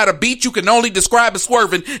way I ride a beat, you can only describe as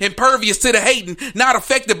swerving. Impervious to the hating, not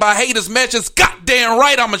affected by haters' measures. Goddamn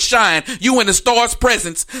right I'ma shine. You in the star's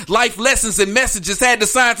presence. Life lessons and messages had the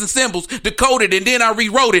signs and symbols. Decoded and then I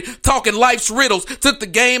rewrote it. Talking life's riddles. Took the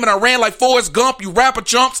game and I ran like Forrest Gump. You rapper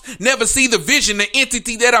chumps never see the vision, the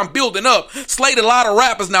entity that I'm building up. Slayed a lot of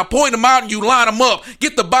rappers, now point them out and you line them up.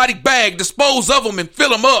 Get the body bag, dispose of them and fill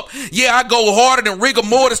them up. Yeah, I go harder than rigor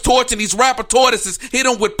mortis, torching these rapper tortoises. Hit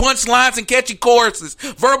them with punchlines and catchy choruses.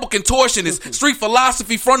 Verbal contortionists, street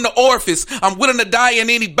philosophy from the orifice. I'm willing to die in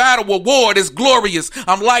any battle or war that's glorious.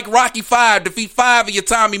 I'm like Rocky 5, defeat 5 of your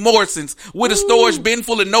Tommy Morrisons. With a storage bin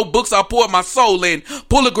full of notebooks I pour my soul in.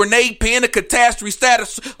 Pull a grenade pin, a catastrophe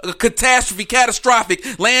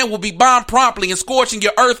catastrophic. Land will be bombed promptly and scorching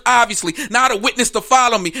your earth obviously. Not a witness to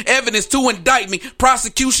follow me, evidence to indict me.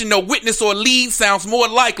 Prosecution, no witness or lead sounds more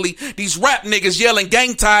likely. These rap niggas yelling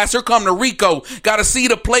gang ties, here come the Rico. Gotta see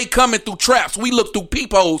the play coming through traps, we look through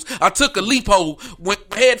peepholes. I took a leap hole,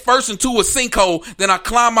 went head first into a sinkhole. Then I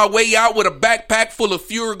climbed my way out with a backpack full of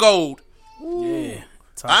pure gold. Yeah.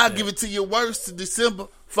 I'll give it to you worse to December.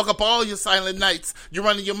 Fuck up all your silent nights. You're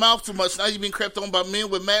running your mouth too much. Now you been crept on by men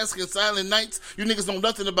with masks and silent nights. You niggas know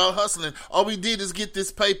nothing about hustling. All we did is get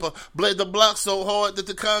this paper. Bled the block so hard that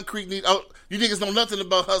the concrete need... Oh, you niggas know nothing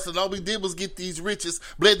about hustling. All we did was get these riches.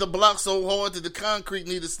 Bled the block so hard that the concrete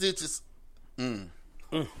needed stitches. I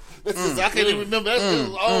can't even remember. That's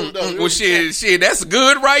old though. Well, shit, that's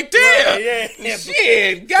good right there. Yeah.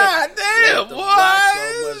 Shit, goddamn,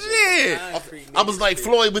 boy. Shit. I was like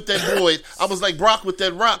Floyd with that Boyd. I was like Brock with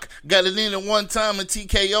that rock. Got it in at one time and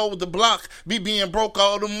TKO with the block. Me being broke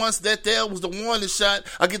all the months that there was the warning shot.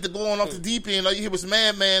 I get to go on off the deep end. All you hear was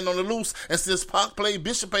Madman on the loose. And since Pac played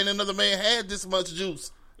Bishop, ain't another man had this much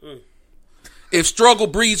juice. If struggle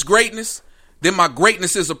breeds greatness, then my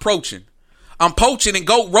greatness is approaching. I'm poaching and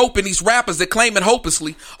goat roping these rappers that claim it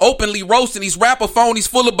hopelessly. Openly roasting these rapper phonies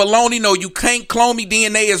full of baloney. No, you can't clone me.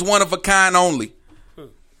 DNA is one of a kind only.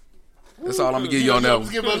 That's all I'm going to give you on that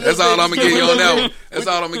one. That's all I'm going to give you on that one. That's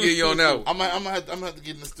all I'm going to give you on that one. I'm going to have to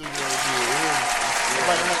get in the studio with you. You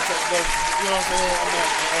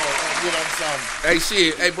know what I'm saying? Hey,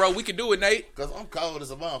 shit. Hey, bro, we can do it, Nate. Because I'm cold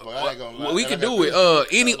as a motherfucker. I ain't going to lie. We can do it.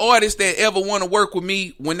 Any artist that ever want to work with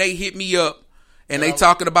me, when they hit me up, and they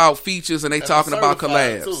talking about features and they talking about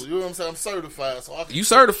collabs. Too. You know what I'm saying? I'm certified. So you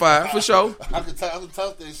certified, for sure. I can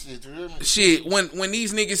talk that shit. You hear me? Shit, when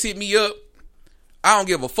these niggas hit me up, I don't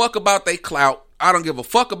give a fuck about they clout. I don't give a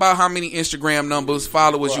fuck about how many Instagram numbers,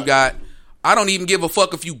 followers you got. I don't even give a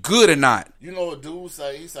fuck if you good or not. You know what dude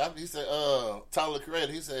say? He said, Tyler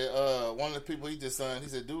Creator, he said, one of the people he just signed, he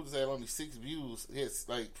said, dude had only 6 views hits,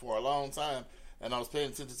 like, for a long time. And I was paying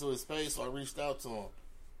attention to his page, so I reached out to him.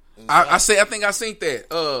 I think I seen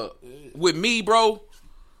that. With me, bro,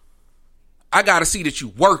 I gotta see that you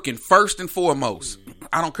working first and foremost.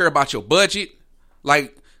 I don't care about your budget,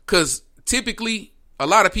 like, cause typically a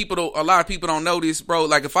lot of people don't know this, bro.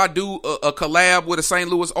 Like, if I do a collab with a St.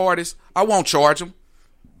 Louis artist, I won't charge them.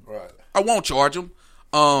 Right. I won't charge them.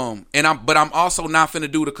 But I'm also not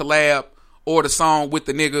finna do the collab or the song with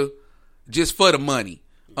the nigga just for the money.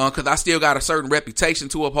 Because I still got a certain reputation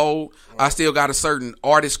to uphold. Right. I still got a certain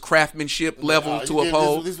artist craftsmanship level to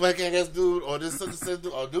uphold. This black ass dude or this such dude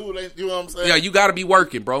or dude, you know what I'm saying? Yeah, you got to be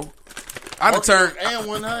working, bro. I done turned and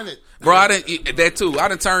 100. Bro, I done that too. I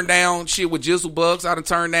done turned down shit with Jizzle Bugs. I done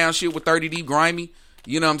turned down shit with 30 Deep Grimy.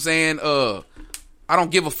 You know what I'm saying? I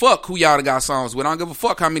don't give a fuck who y'all got songs with. I don't give a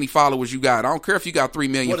fuck how many followers you got. I don't care if you got 3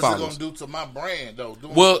 million followers. What is it gonna do to my brand though?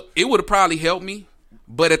 Well, it would have probably helped me.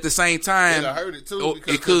 But at the same time, I heard it too.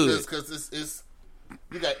 Because, it could, because it's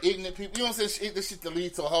you got ignorant people. You know what I'm saying? This shit to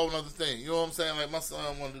lead to a whole other thing. You know what I'm saying? Like my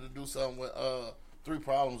son wanted to do something with 3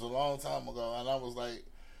 Problems a long time ago, and I was like,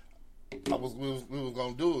 we was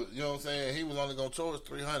gonna do it. You know what I'm saying? He was only gonna charge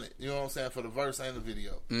 $300. You know what I'm saying, for the verse and the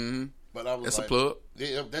video. Mm-hmm. But I was that's like, a plug.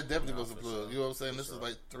 Yeah, that definitely was a plug. You know what I'm saying? This was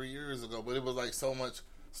like 3 years ago, but it was like so much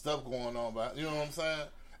stuff going on. But you know what I'm saying?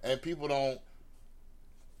 And people don't.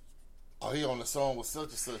 Oh, he on the song with such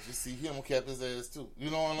and such. You see him cap his ass too.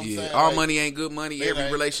 You know what I'm saying? All money ain't good money.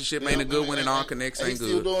 Every relationship ain't a good one, and all connects ain't good.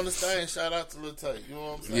 Still doing this thing. Shout out to Lil Tay. You know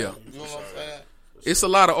what I'm saying? Yeah. You know what I'm saying? It's a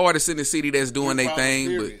lot of artists in the city that's doing their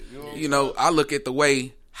thing, but you know, I look at the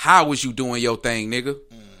way how was you doing your thing, nigga?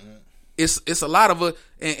 Mm-hmm. It's a lot of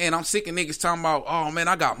and I'm sick of niggas talking about, oh man,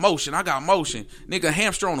 I got motion. Nigga,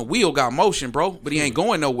 hamster on the wheel got motion, bro, but he ain't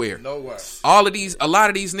going nowhere. Nowhere. A lot of these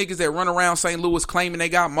niggas that run around St. Louis claiming they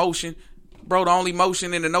got motion. Bro, the only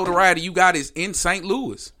motion and the notoriety you got is in St.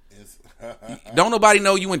 Louis. Don't nobody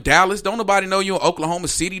know you in Dallas. Don't nobody know you in Oklahoma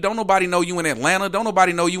City. Don't nobody know you in Atlanta. Don't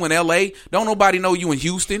nobody know you in LA. Don't nobody know you in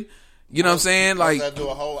Houston. You know what I'm saying? Like, you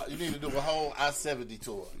need to do a whole I-70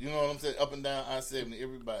 tour. You know what I'm saying? Up and down I-70,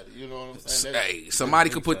 everybody. You know what I'm saying? Hey, somebody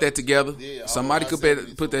could put that together. Yeah, somebody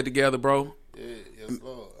could put that together, bro. Yeah, yes,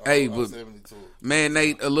 Lord. Hey, but man,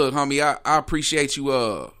 Nate, look, homie, I appreciate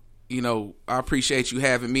you. You know, I appreciate you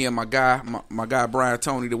having me and my guy Brian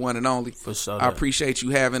Tony, the one and only. For sure. I appreciate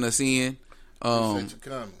you having us in. Appreciate you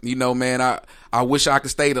coming. You know, man, I wish I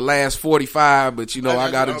could stay the last 45, but you know, I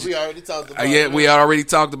got to. We already talked about it. Yeah, we already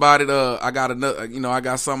talked about it. I got another. You know, I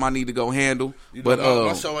got something I need to go handle. You but know,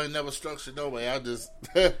 my show ain't never structured no way.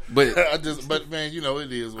 But man, you know,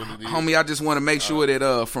 it is what it is. Homie, I just want to make sure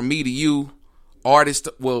that from me to you, artist.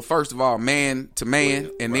 Well, first of all, man to man,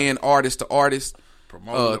 and then artist to artist.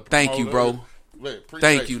 Thank you, bro.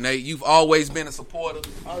 Thank you, Nate. You've always been a supporter.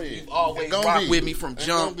 Oh, yeah. You've always rocked with me from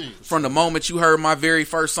jump. From the moment you heard my very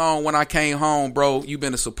first song when I came home, bro. You've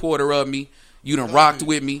been a supporter of me. You done rocked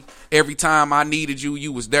with me. Every time I needed you,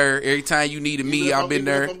 you was there. Every time you needed me, I've been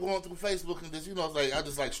there. If I'm going through Facebook and just, like I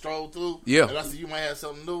just like stroll through. Yeah. And I see you might have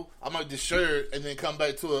something new. I might just share it and then come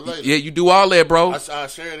back to it later. Yeah, you do all that, bro. I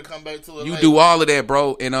share it and come back to it You later. do all of that,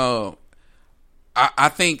 bro. And I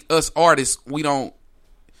think us artists,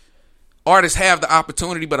 artists have the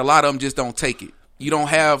opportunity, but a lot of them just don't take it.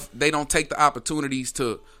 They don't take the opportunities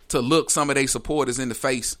to look some of their supporters in the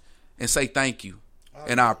face and say thank you.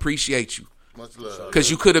 And I appreciate you. Much love.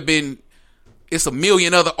 Because you could have been, it's a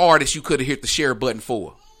million other artists you could have hit the share button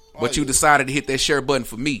for. But you decided to hit that share button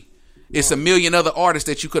for me. It's a million other artists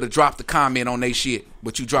that you could have dropped a comment on their shit,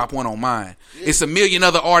 but you dropped one on mine. Yeah. It's a million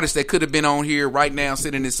other artists that could have been on here right now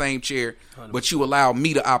sitting in the same chair, but you allowed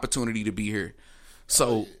me the opportunity to be here.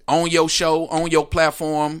 So on your show, on your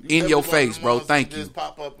platform, in your face, bro. Thank you. Just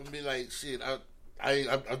pop up and be like, shit,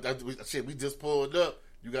 shit, we just pulled up.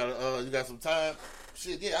 You got some time.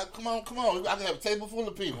 Shit, yeah, come on. I can have a table full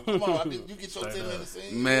of people. Come on, you get your 10 minutes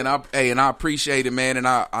in. Man, I appreciate it, man, and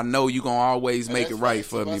I know you gonna always make it right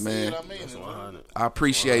for me, man. I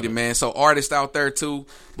appreciate it, man. So artists out there too,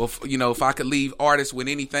 but if I could leave artists with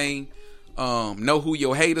anything, know who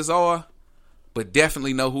your haters are, but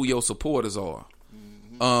definitely know who your supporters are.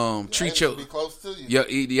 Treat your be close to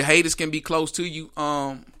you. Your haters can be close to you.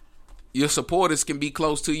 Your supporters can be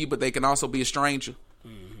close to you, but they can also be a stranger.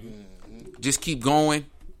 Just keep going.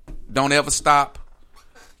 Don't ever stop.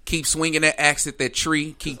 Keep swinging that axe at that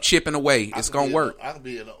tree. Keep chipping away. It's going to work. I can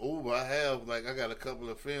be in an Uber. I got a couple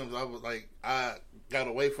of films. I got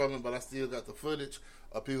away from it, but I still got the footage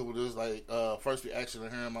of people just first reaction to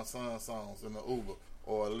hearing my son's songs in the Uber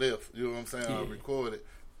or a Lyft. You know what I'm saying? I record it.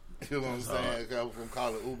 You know what I'm saying? I from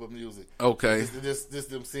calling Uber music. Okay. Just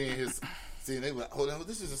them seeing they like, hold on,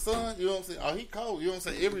 this is his son? You know what I'm saying? Oh, he cold. You know what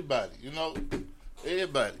I'm saying? Everybody.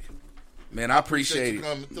 Everybody. Man, I appreciate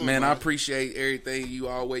it. Man, I appreciate everything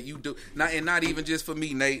you do. Not even just for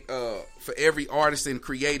me, Nate. For every artist and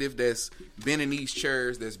creative that's been in these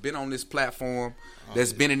chairs, that's been on this platform,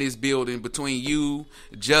 that's been in this building. Between you,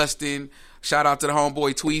 Justin, shout out to the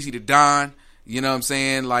homeboy Tweezy, to Don. You know what I'm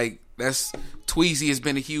saying? Tweezy has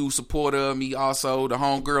been a huge supporter of me. Also, the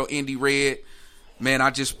homegirl Indy Red. Man,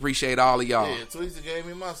 I just appreciate all of y'all. Yeah, Tweezy gave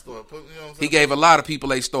me my start. He gave a lot of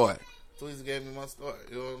people a start. Tweezy gave me my start.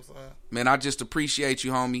 You know what I'm saying? Man, I just appreciate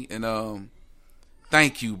you, homie, and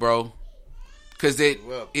thank you, bro. Because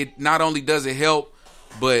it not only does it help,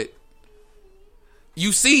 but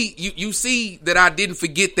you see that I didn't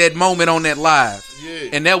forget that moment on that live. Yeah.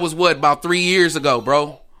 And that was about 3 years ago,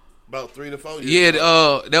 bro. About 3 to 4 years.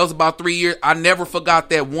 Yeah, that was about 3 years. I never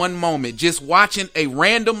forgot that one moment. Just watching a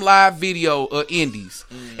random live video of Indies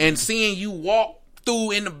and seeing you walk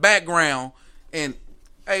through in the background and,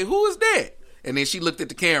 hey, who is that? And then she looked at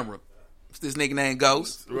the camera. It's this nigga named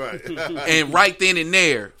Ghost. Right. And right then and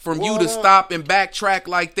there, from you to stop and backtrack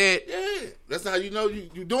like that. Yeah. That's how you know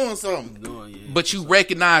you doing something. But you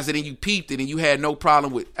recognized it and you peeped it and you had no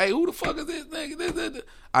problem with, hey, who the fuck is this nigga?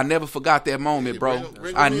 I never forgot that moment, bro.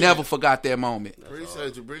 I never forgot that moment.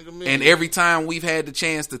 Appreciate you. Bring them in. And every time we've had the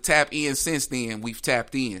chance to tap in since then, we've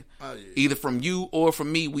tapped in. Oh, yeah. Either from you or from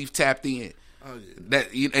me, we've tapped in. Oh,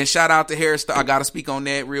 yeah. And shout out to Harris Stowe. I got to speak on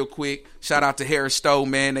that real quick. Shout out to Harris Stowe,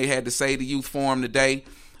 man. They had to say the youth forum today.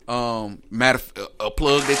 A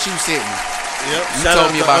plug that you sent me. Yep. You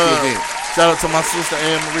told me about the event. Shout out to my sister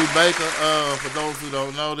Anne-Marie Baker. For those who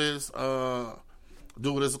don't know this,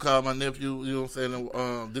 dude, this is called my nephew. You know what I'm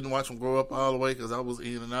saying? Didn't watch him grow up all the way because I was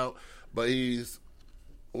in and out. But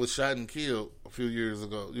was shot and killed a few years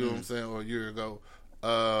ago. You know what I'm saying? Or a year ago.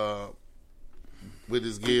 With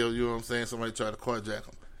his gill, you know what I'm saying? Somebody tried to carjack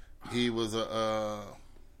him. He was a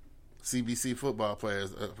CBC football player,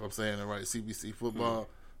 if I'm saying it right. CBC football,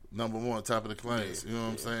 #1, top of the class. You know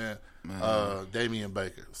what I'm saying? Damian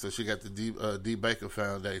Baker. So she got the D Baker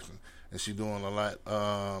Foundation, and she doing a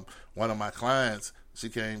lot. One of my clients, she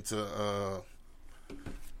came to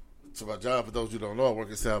my job. For those who don't know, I work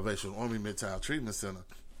at Salvation Army Midtown Treatment Center.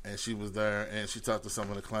 And she was there, and she talked to some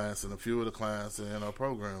of the clients, and a few of the clients in our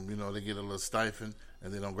program, they get a little stipend,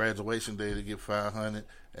 and then on graduation day they get $500,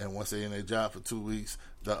 and once they're in their job for 2 weeks,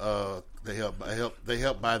 they help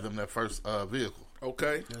buy them their first vehicle.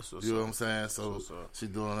 Okay, you know what I'm saying? So she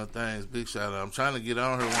doing her things. Big shout out. I'm trying to get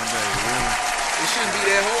on her one day. It shouldn't be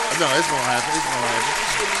that hard. No, it's gonna happen. It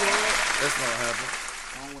shouldn't be hard. It's gonna happen.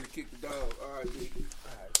 I don't want to kick the dog. All right, B.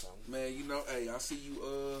 Man, hey, I see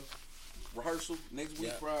you. Rehearsal next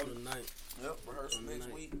week, probably. Tonight. Yep, rehearsal next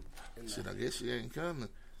week. Shit, I guess she ain't coming.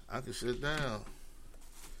 I can shut down.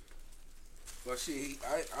 Well, shit,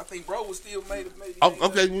 I think bro was still maybe. Oh,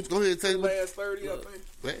 okay, go ahead and take last 30, I think.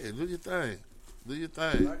 Man, do your thing. Do your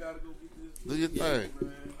thing. Do your thing.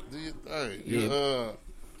 Do your thing. Yeah.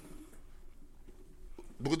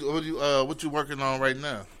 What you working on right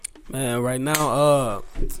now? Man, right now,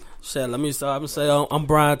 let me start. I'm gonna say I'm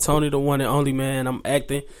Brian Tony, the one and only, man. I'm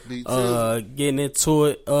acting, getting into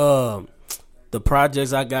it. The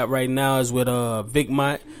projects I got right now is with Vic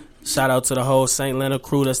Mott. Shout out to the whole St. Leonard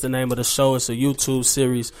crew. That's the name of the show. It's a YouTube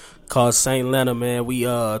series called St. Leonard, man. We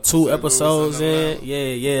 2 episodes in.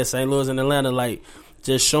 Yeah, St. Louis and Atlanta, like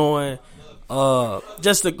just showing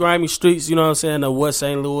just the grimy streets, you know what I'm saying, of what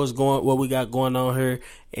St. Louis what we got going on here,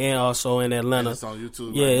 and also in Atlanta. And it's on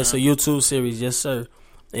YouTube. Yeah, right it's now? a YouTube series, yes sir.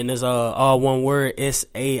 And it's all one word,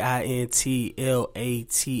 SAINTLATA.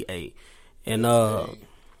 And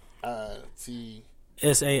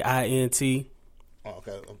SAINT. Oh,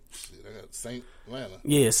 okay. Shit, I got St. Atlanta.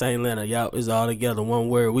 Yeah, St. Atlanta. Y'all, it's all together, one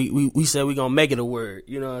word. We said we gonna make it a word.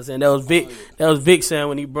 You know what I'm saying? That was Vic. That was Vic saying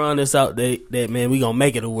when he brought this out. That man, we gonna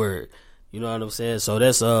make it a word. You know what I'm saying? So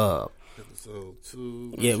that's episode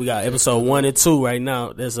 2. Yeah, we got episode 1 and 2 right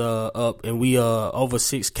now. That's up, and we over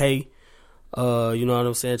 6K. You know what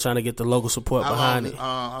I'm saying? Trying to get the local support behind it.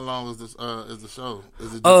 How long is this? Is the show?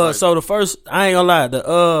 Is it So the first, I ain't gonna lie,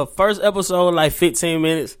 the first episode like 15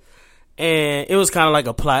 minutes. And it was kind of like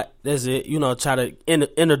a plot. That's it. You know, try to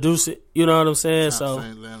introduce it. You know what I'm saying? So,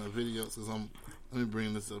 St. Atlanta videos. Let me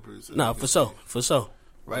bring this up here. So nah, for sure.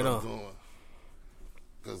 Right on.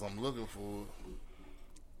 Because I'm looking for.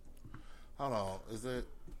 Hold on. Is that?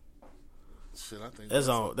 Shit, I think that's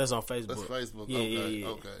on Facebook. That's Facebook. Yeah, okay, yeah.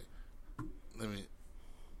 Okay. Let me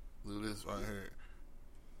do this right here.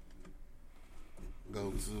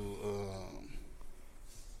 Go to.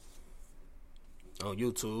 On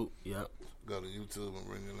YouTube, yep. Go to YouTube and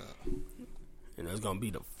bring it up. And that's gonna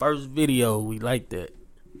be the first video. We like that.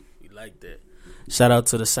 Shout out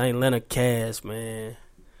to the St. Leonard cast, man.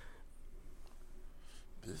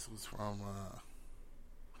 This was from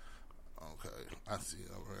okay, I see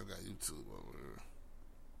it over here. I got YouTube over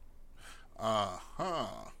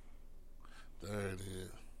here. There it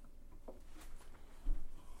is.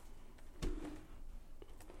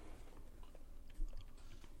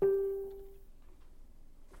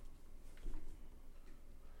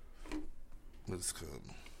 It's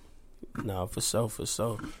coming. No, for sure.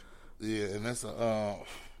 Yeah, and that's y'all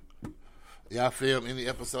film any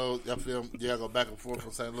episodes? Y'all go back and forth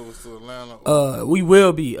from St. Louis to Atlanta? We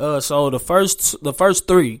will be. So the first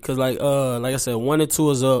 3, cause like I said, 1 and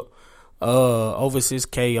 2 is up. Over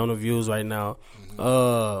 6K on the views right now.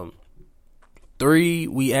 3,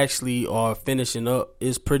 we actually are finishing up.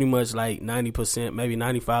 It's pretty much like 90%, maybe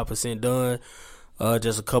 95% done.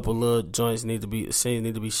 Just a couple little joints need to be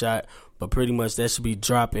shot, but pretty much that should be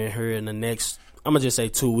dropping here in the next, I'm gonna just say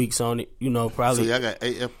 2 weeks on it. You know, probably. So y'all got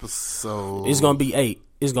 8 episodes. It's gonna be 8.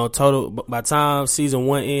 It's gonna total by time season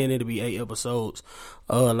 1 end. It'll be 8 episodes.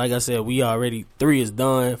 Like I said, 3 is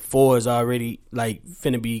done. 4 is already like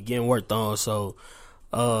finna be getting worked on. So,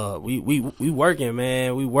 we working,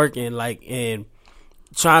 man. We working like and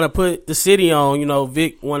trying to put the city on. You know,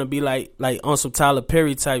 Vic want to be like on some Tyler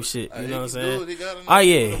Perry type shit. You know what I'm saying?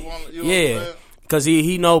 Yeah. Cause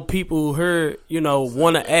he know people who heard, you know,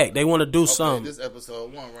 want to act. They want to do something. This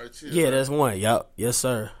episode 1 right here. Yeah, that's 1. Yup. Yes,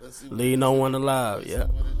 sir. Leave no one alive. Yeah.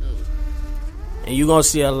 And you gonna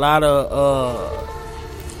see a lot of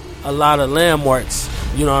landmarks.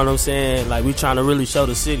 You know what I'm saying? Like we trying to really show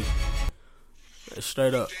the city.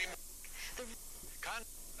 Straight up.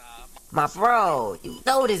 My bro, you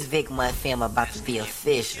know this Vic Mud film about to be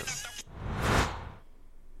official.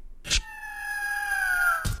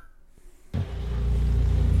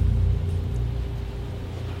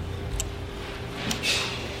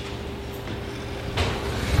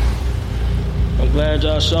 I'm glad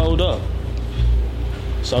y'all showed up.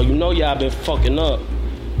 So you know y'all been fucking up.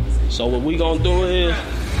 So what we gonna do is,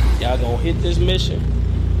 y'all gonna hit this mission,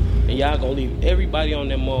 and y'all gonna leave everybody on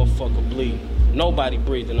that motherfucker bleeding. Nobody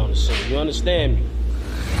breathing on the scene. You understand me?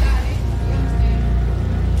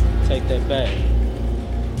 Take that back.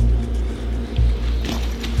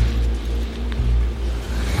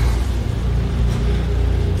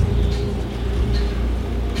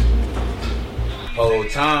 Whole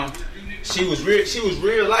time, she was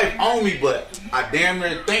real life on me, but I damn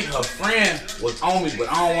near think her friend was on me, but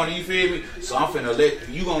I don't want to, you feel me? So I'm finna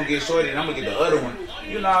you gonna get shorty and I'm gonna get the other one.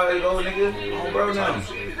 You know how they go, nigga. On bro now.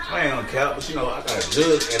 I ain't gonna cap, but you know, I got a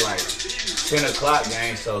judge at like 10 o'clock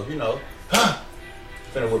game, so you know,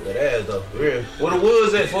 finna whip that ass though, for real. Where the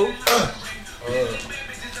woods at, fool?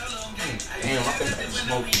 Damn, I think I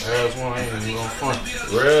smoked the ass one, I ain't even gonna front.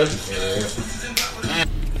 Real?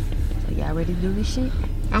 Yeah. Y'all ready to do this shit?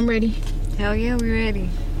 I'm ready. Hell yeah, we ready.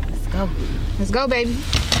 Let's go. Let's go, baby.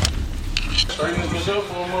 When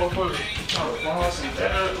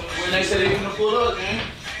they said they gonna pull up, man.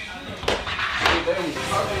 They was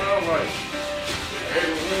talking about like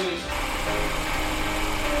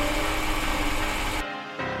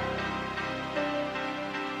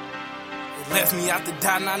They left me out to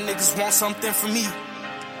die, now niggas want something from me.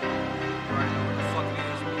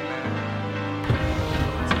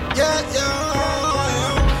 Yeah,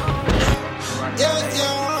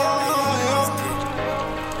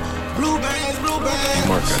 Blue bands, blue bands.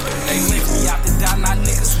 They left me out to die, now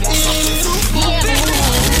niggas want something from me.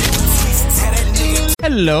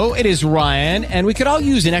 Hello, it is Ryan, and we could all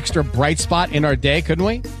use an extra bright spot in our day, couldn't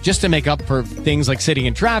we? Just to make up for things like sitting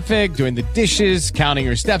in traffic, doing the dishes, counting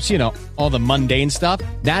your steps, you know, all the mundane stuff.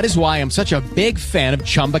 That is why I'm such a big fan of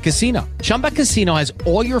Chumba Casino. Chumba Casino has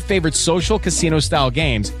all your favorite social casino-style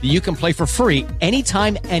games that you can play for free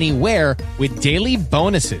anytime, anywhere with daily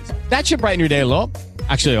bonuses. That should brighten your day a little.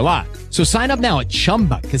 Actually, a lot. So sign up now at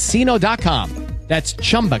ChumbaCasino.com. That's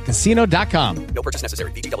ChumbaCasino.com. No purchase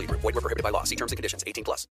necessary. VGW Group. Void where prohibited by law. See terms and conditions. 18+.